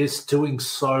doing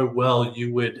so well.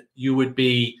 You would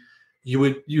be,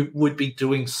 you would be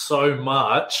doing so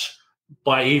much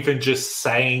by even just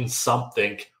saying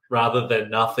something rather than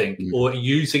nothing, or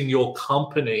using your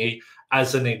company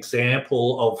as an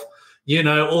example of,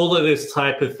 all of this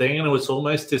type of thing. And it was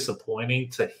almost disappointing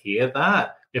to hear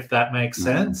that, if that makes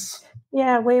sense.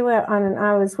 Yeah,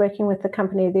 I was working with the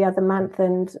company the other month,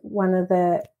 and one of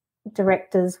the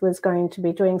directors was going to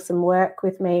be doing some work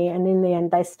with me, and in the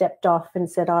end they stepped off and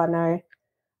said, "Oh no,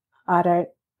 I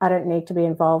don't need to be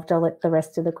involved. I'll let the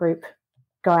rest of the group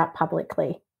go out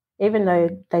publicly." Even though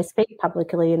they speak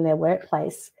publicly in their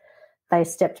workplace, they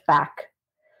stepped back.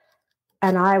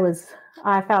 And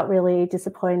I felt really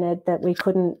disappointed that we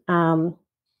couldn't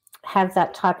have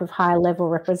that type of high level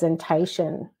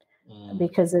representation,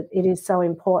 because it is so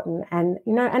important. And,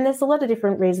 and there's a lot of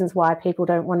different reasons why people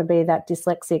don't want to be that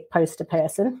dyslexic poster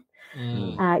person,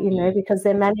 because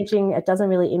they're managing, it doesn't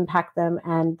really impact them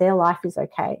and their life is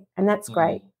okay. And that's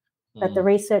great. But the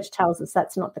research tells us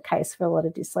that's not the case for a lot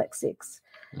of dyslexics.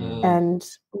 And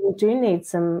we do need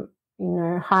some,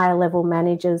 higher level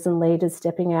managers and leaders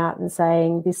stepping out and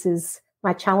saying, this is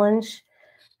my challenge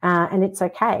and it's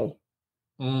okay.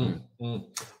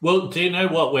 Well, do you know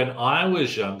what? When I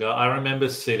was younger, I remember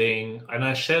sitting, and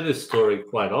I share this story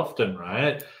quite often,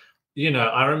 right?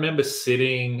 I remember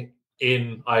sitting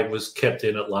I was kept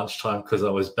in at lunchtime because I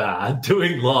was bad,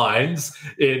 doing lines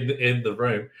in the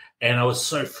room. And I was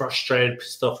so frustrated,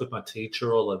 pissed off with my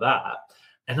teacher, all of that.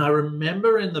 And I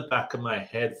remember in the back of my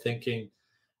head thinking,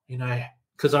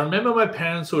 because I remember my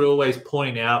parents would always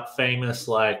point out famous,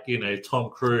 like, Tom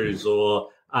Cruise or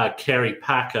Kerry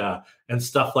Packer and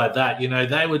stuff like that.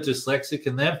 They were dyslexic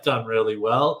and they've done really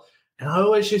well. And I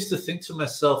always used to think to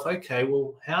myself, okay,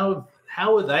 well, how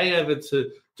are they able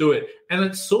to do it? And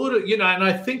it's sort of, and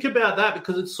I think about that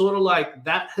because it's sort of like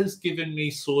that has given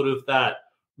me sort of that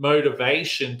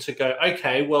motivation to go,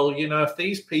 okay, well, if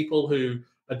these people who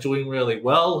are doing really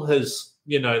well has,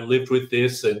 lived with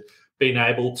this and been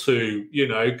able to,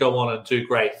 go on and do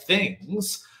great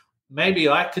things, maybe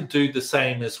I could do the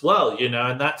same as well,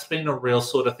 and that's been a real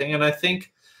sort of thing. And I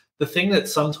think the thing that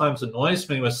sometimes annoys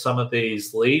me with some of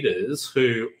these leaders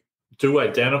who do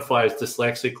identify as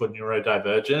dyslexic or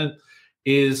neurodivergent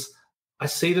is I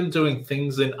see them doing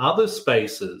things in other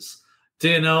spaces. Do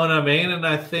you know what I mean? And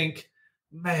I think,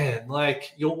 man,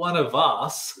 like, you're one of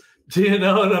us. Do you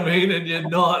know what I mean? And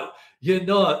you're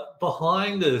not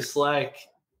behind us. Like,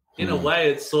 in a way,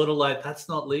 it's sort of like, that's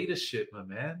not leadership, my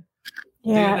man.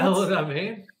 Yeah, do you know what I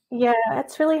mean? Yeah,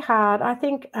 it's really hard. I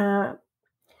think,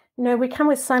 we come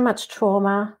with so much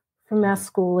trauma from our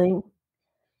schooling.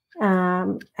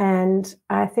 And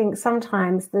I think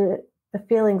sometimes the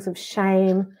feelings of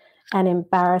shame and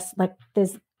embarrassment, like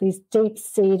there's these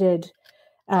deep-seated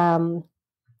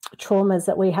traumas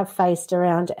that we have faced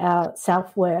around our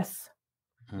self-worth.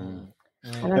 And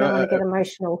I don't want to get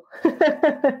emotional.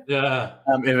 Yeah.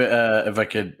 If I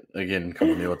could, again, come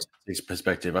from your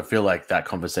perspective, I feel like that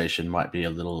conversation might be a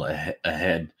little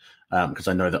ahead because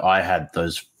I know that I had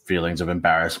those feelings of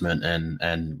embarrassment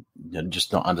and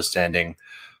just not understanding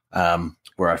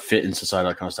where I fit in society,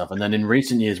 that kind of stuff. And then in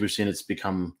recent years, we've seen it's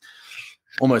become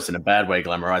almost in a bad way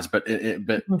glamorized, but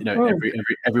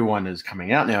everyone is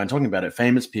coming out now and talking about it,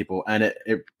 famous people, and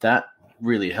that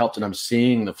really helped. And I'm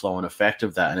seeing the flow and effect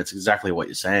of that. And it's exactly what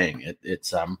you're saying.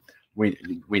 We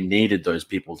needed those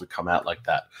people to come out like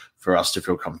that for us to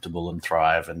feel comfortable and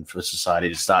thrive, and for society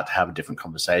to start to have a different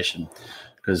conversation.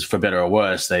 Because for better or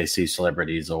worse, they see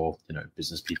celebrities or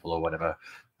business people or whatever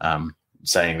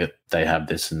saying that they have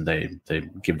this, and they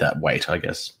give that weight, I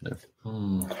guess.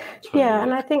 Totally. Yeah,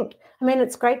 and I think,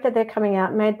 it's great that they're coming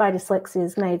out. Made by Dyslexia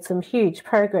has made some huge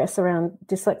progress around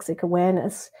dyslexic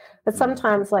awareness. But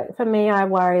sometimes, like for me, I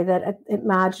worry that it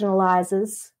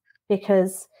marginalizes,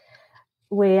 because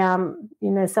we,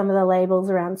 some of the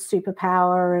labels around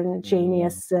superpower and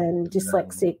genius and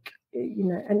dyslexic,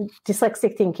 and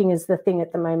dyslexic thinking is the thing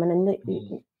at the moment.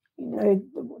 And,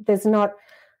 there's not,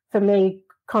 for me,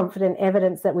 confident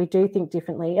evidence that we do think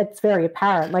differently. It's very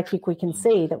apparent, like we can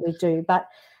see that we do. But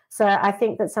so I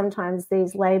think that sometimes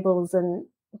these labels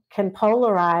can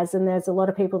polarize, and there's a lot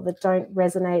of people that don't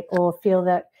resonate or feel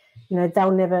that,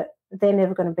 they're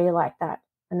never going to be like that,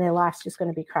 and their life's just going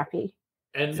to be crappy.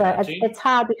 And so it's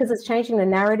hard because it's changing the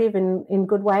narrative in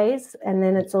good ways, and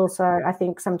then it's also, I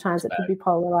think sometimes it could be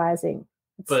polarizing.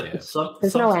 There's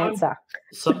no answer.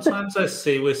 Sometimes I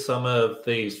see with some of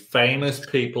these famous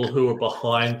people who are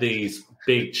behind these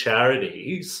big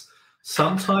charities,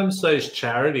 sometimes those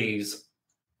charities,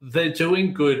 they're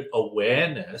doing good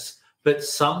awareness, but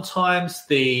sometimes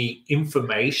the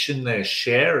information they're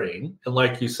sharing, and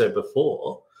like you said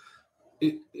before,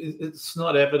 it's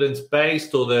not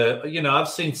evidence-based, or I've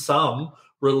seen some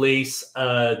release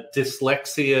a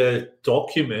dyslexia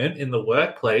document in the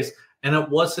workplace and it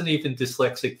wasn't even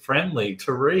dyslexic friendly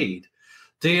to read.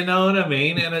 Do you know what I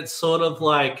mean? And it's sort of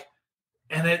like,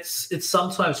 and it's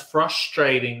sometimes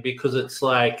frustrating because it's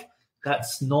like,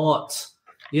 that's not,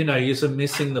 you're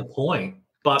missing the point.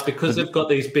 But because they've got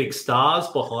these big stars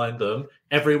behind them,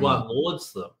 everyone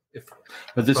lauds them.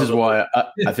 But this is why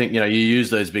I think, you use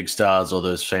those big stars or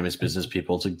those famous business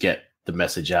people to get the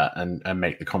message out and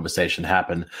make the conversation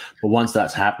happen. But once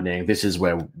that's happening, this is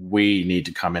where we need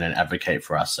to come in and advocate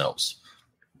for ourselves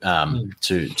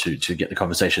to get the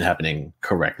conversation happening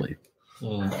correctly.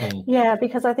 Mm-hmm. Yeah,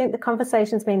 because I think the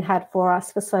conversation's been had for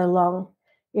us for so long,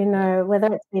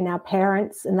 whether it's been our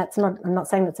parents, and I'm not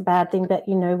saying that's a bad thing, but,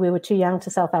 we were too young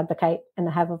to self-advocate and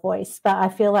have a voice. But I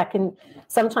feel like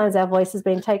sometimes our voice has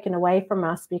been taken away from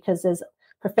us because there's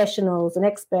professionals and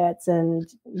experts and,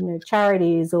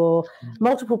 charities or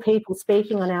multiple people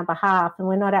speaking on our behalf, and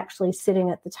we're not actually sitting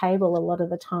at the table a lot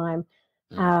of the time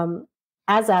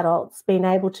as adults, being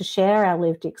able to share our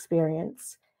lived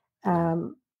experience.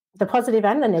 The positive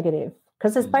and the negative,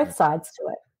 because there's both sides to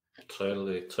it.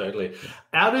 Totally.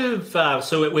 Out of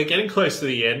so we're getting close to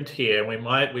the end here, and we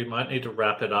might need to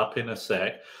wrap it up in a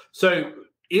sec. So,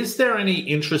 is there any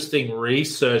interesting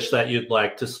research that you'd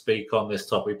like to speak on this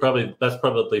topic? That's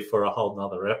probably for a whole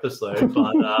nother episode.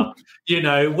 But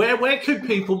where could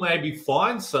people maybe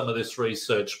find some of this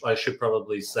research? I should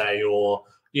probably say, or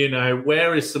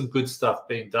where is some good stuff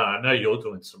being done? I know you're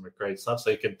doing some great stuff, so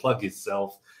you can plug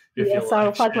yourself. Yes,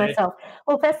 I'll plug myself.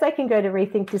 Well, first they can go to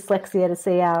Rethink Dyslexia to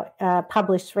see our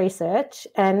published research.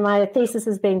 And my thesis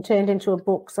has been turned into a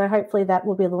book, so hopefully that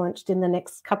will be launched in the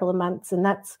next couple of months. And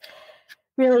that's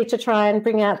really to try and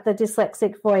bring out the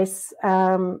dyslexic voice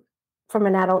from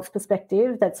an adult's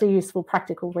perspective. That's a useful,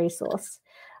 practical resource.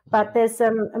 But there's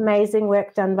some amazing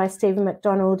work done by Stephen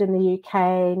MacDonald in the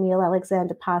UK, Neil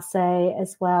Alexander Parsay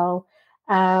as well.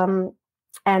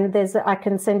 And I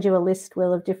can send you a list,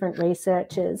 Will, of different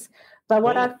researchers. But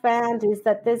what I've found is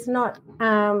that there's not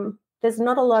a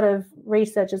lot of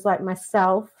researchers like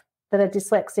myself that are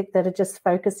dyslexic that are just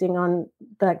focusing on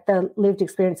the lived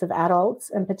experience of adults,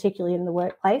 and particularly in the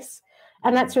workplace.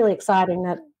 And that's really exciting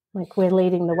that we're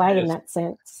leading the way in that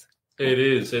sense. It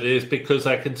is, because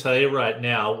I can tell you right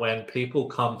now, when people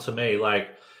come to me,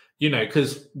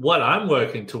 because what I'm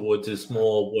working towards is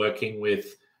more working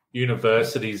with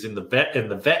universities in the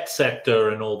vet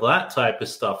sector and all that type of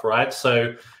stuff, right?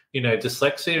 So,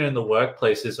 dyslexia in the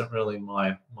workplace isn't really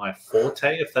my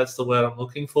forte, if that's the word I'm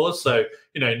looking for. So,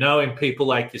 knowing people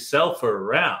like yourself are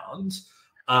around,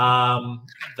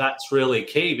 that's really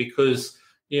key, because,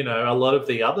 a lot of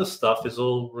the other stuff is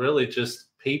all really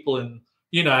just people and,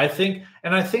 I think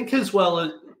as well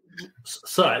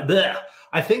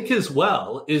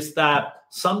is that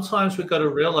sometimes we've got to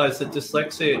realize that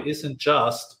dyslexia isn't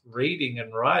just reading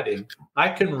and writing. I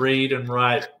can read and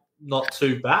write not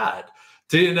too bad.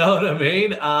 Do you know what I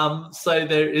mean? So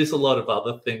there is a lot of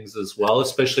other things as well,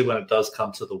 especially when it does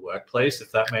come to the workplace,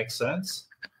 if that makes sense.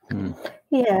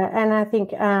 Yeah, and I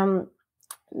think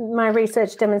my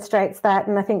research demonstrates that,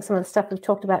 and I think some of the stuff we've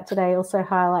talked about today also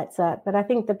highlights that. But I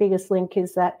think the biggest link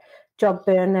is that job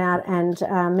burnout and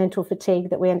mental fatigue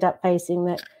that we end up facing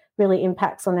that really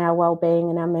impacts on our well-being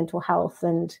and our mental health.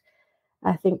 And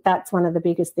I think that's one of the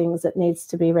biggest things that needs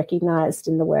to be recognised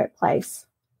in the workplace.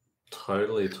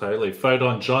 Totally.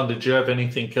 Photon, John, did you have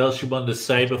anything else you wanted to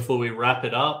say before we wrap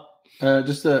it up? I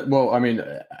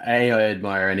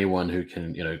admire anyone who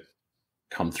can,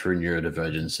 come through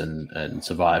neurodivergence and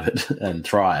survive it and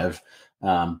thrive.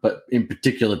 But in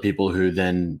particular, people who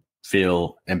then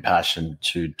feel impassioned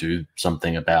to do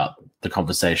something about the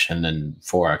conversation and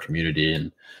for our community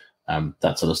and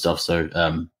that sort of stuff.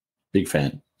 So big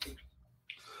fan.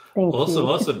 Thank you.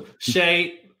 Awesome.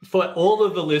 Shae, for all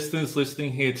of the listeners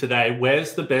listening here today,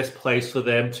 where's the best place for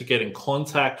them to get in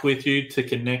contact with you, to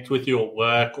connect with your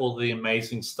work, all the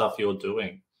amazing stuff you're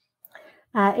doing?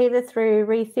 Either through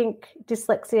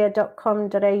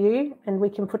rethinkdyslexia.com.au, and we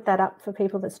can put that up for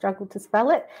people that struggle to spell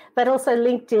it, but also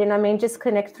LinkedIn. Just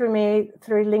connect through me,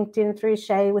 through LinkedIn, through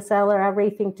Shae Wissell, or our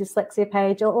Rethink Dyslexia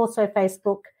page, or also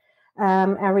Facebook,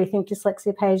 our Rethink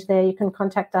Dyslexia page there. You can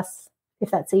contact us if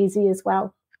that's easy as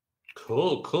well.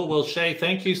 Cool. Well, Shae,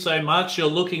 thank you so much. You're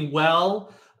looking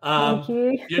well. Thank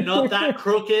you. You're not that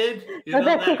crooked. You're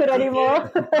not that crooked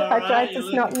anymore. I tried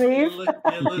to not move.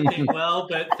 You're looking well,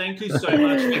 but thank you so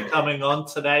much for coming on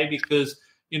today, because,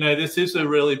 this is a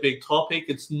really big topic.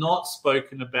 It's not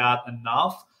spoken about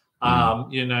enough.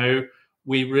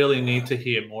 we really need to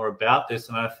hear more about this.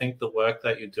 And I think the work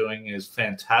that you're doing is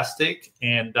fantastic.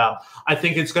 And I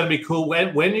think it's going to be cool.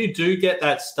 When you do get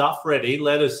that stuff ready,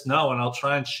 let us know, and I'll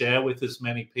try and share with as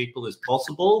many people as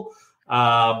possible,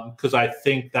 because I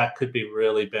think that could be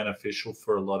really beneficial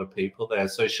for a lot of people there.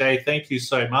 So Shae, thank you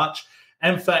so much.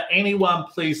 And for anyone,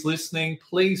 please listening,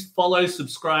 please follow,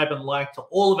 subscribe, and like to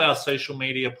all of our social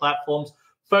media platforms.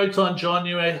 Photon, John,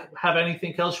 you have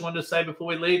anything else you want to say before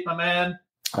we leave, my man?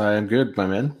 I am good, my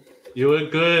man. You were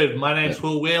good. My name's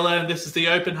Will Wheeler, and this is the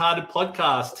Open Hearted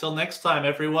Podcast. Till next time,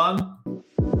 everyone.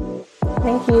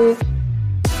 Thank you.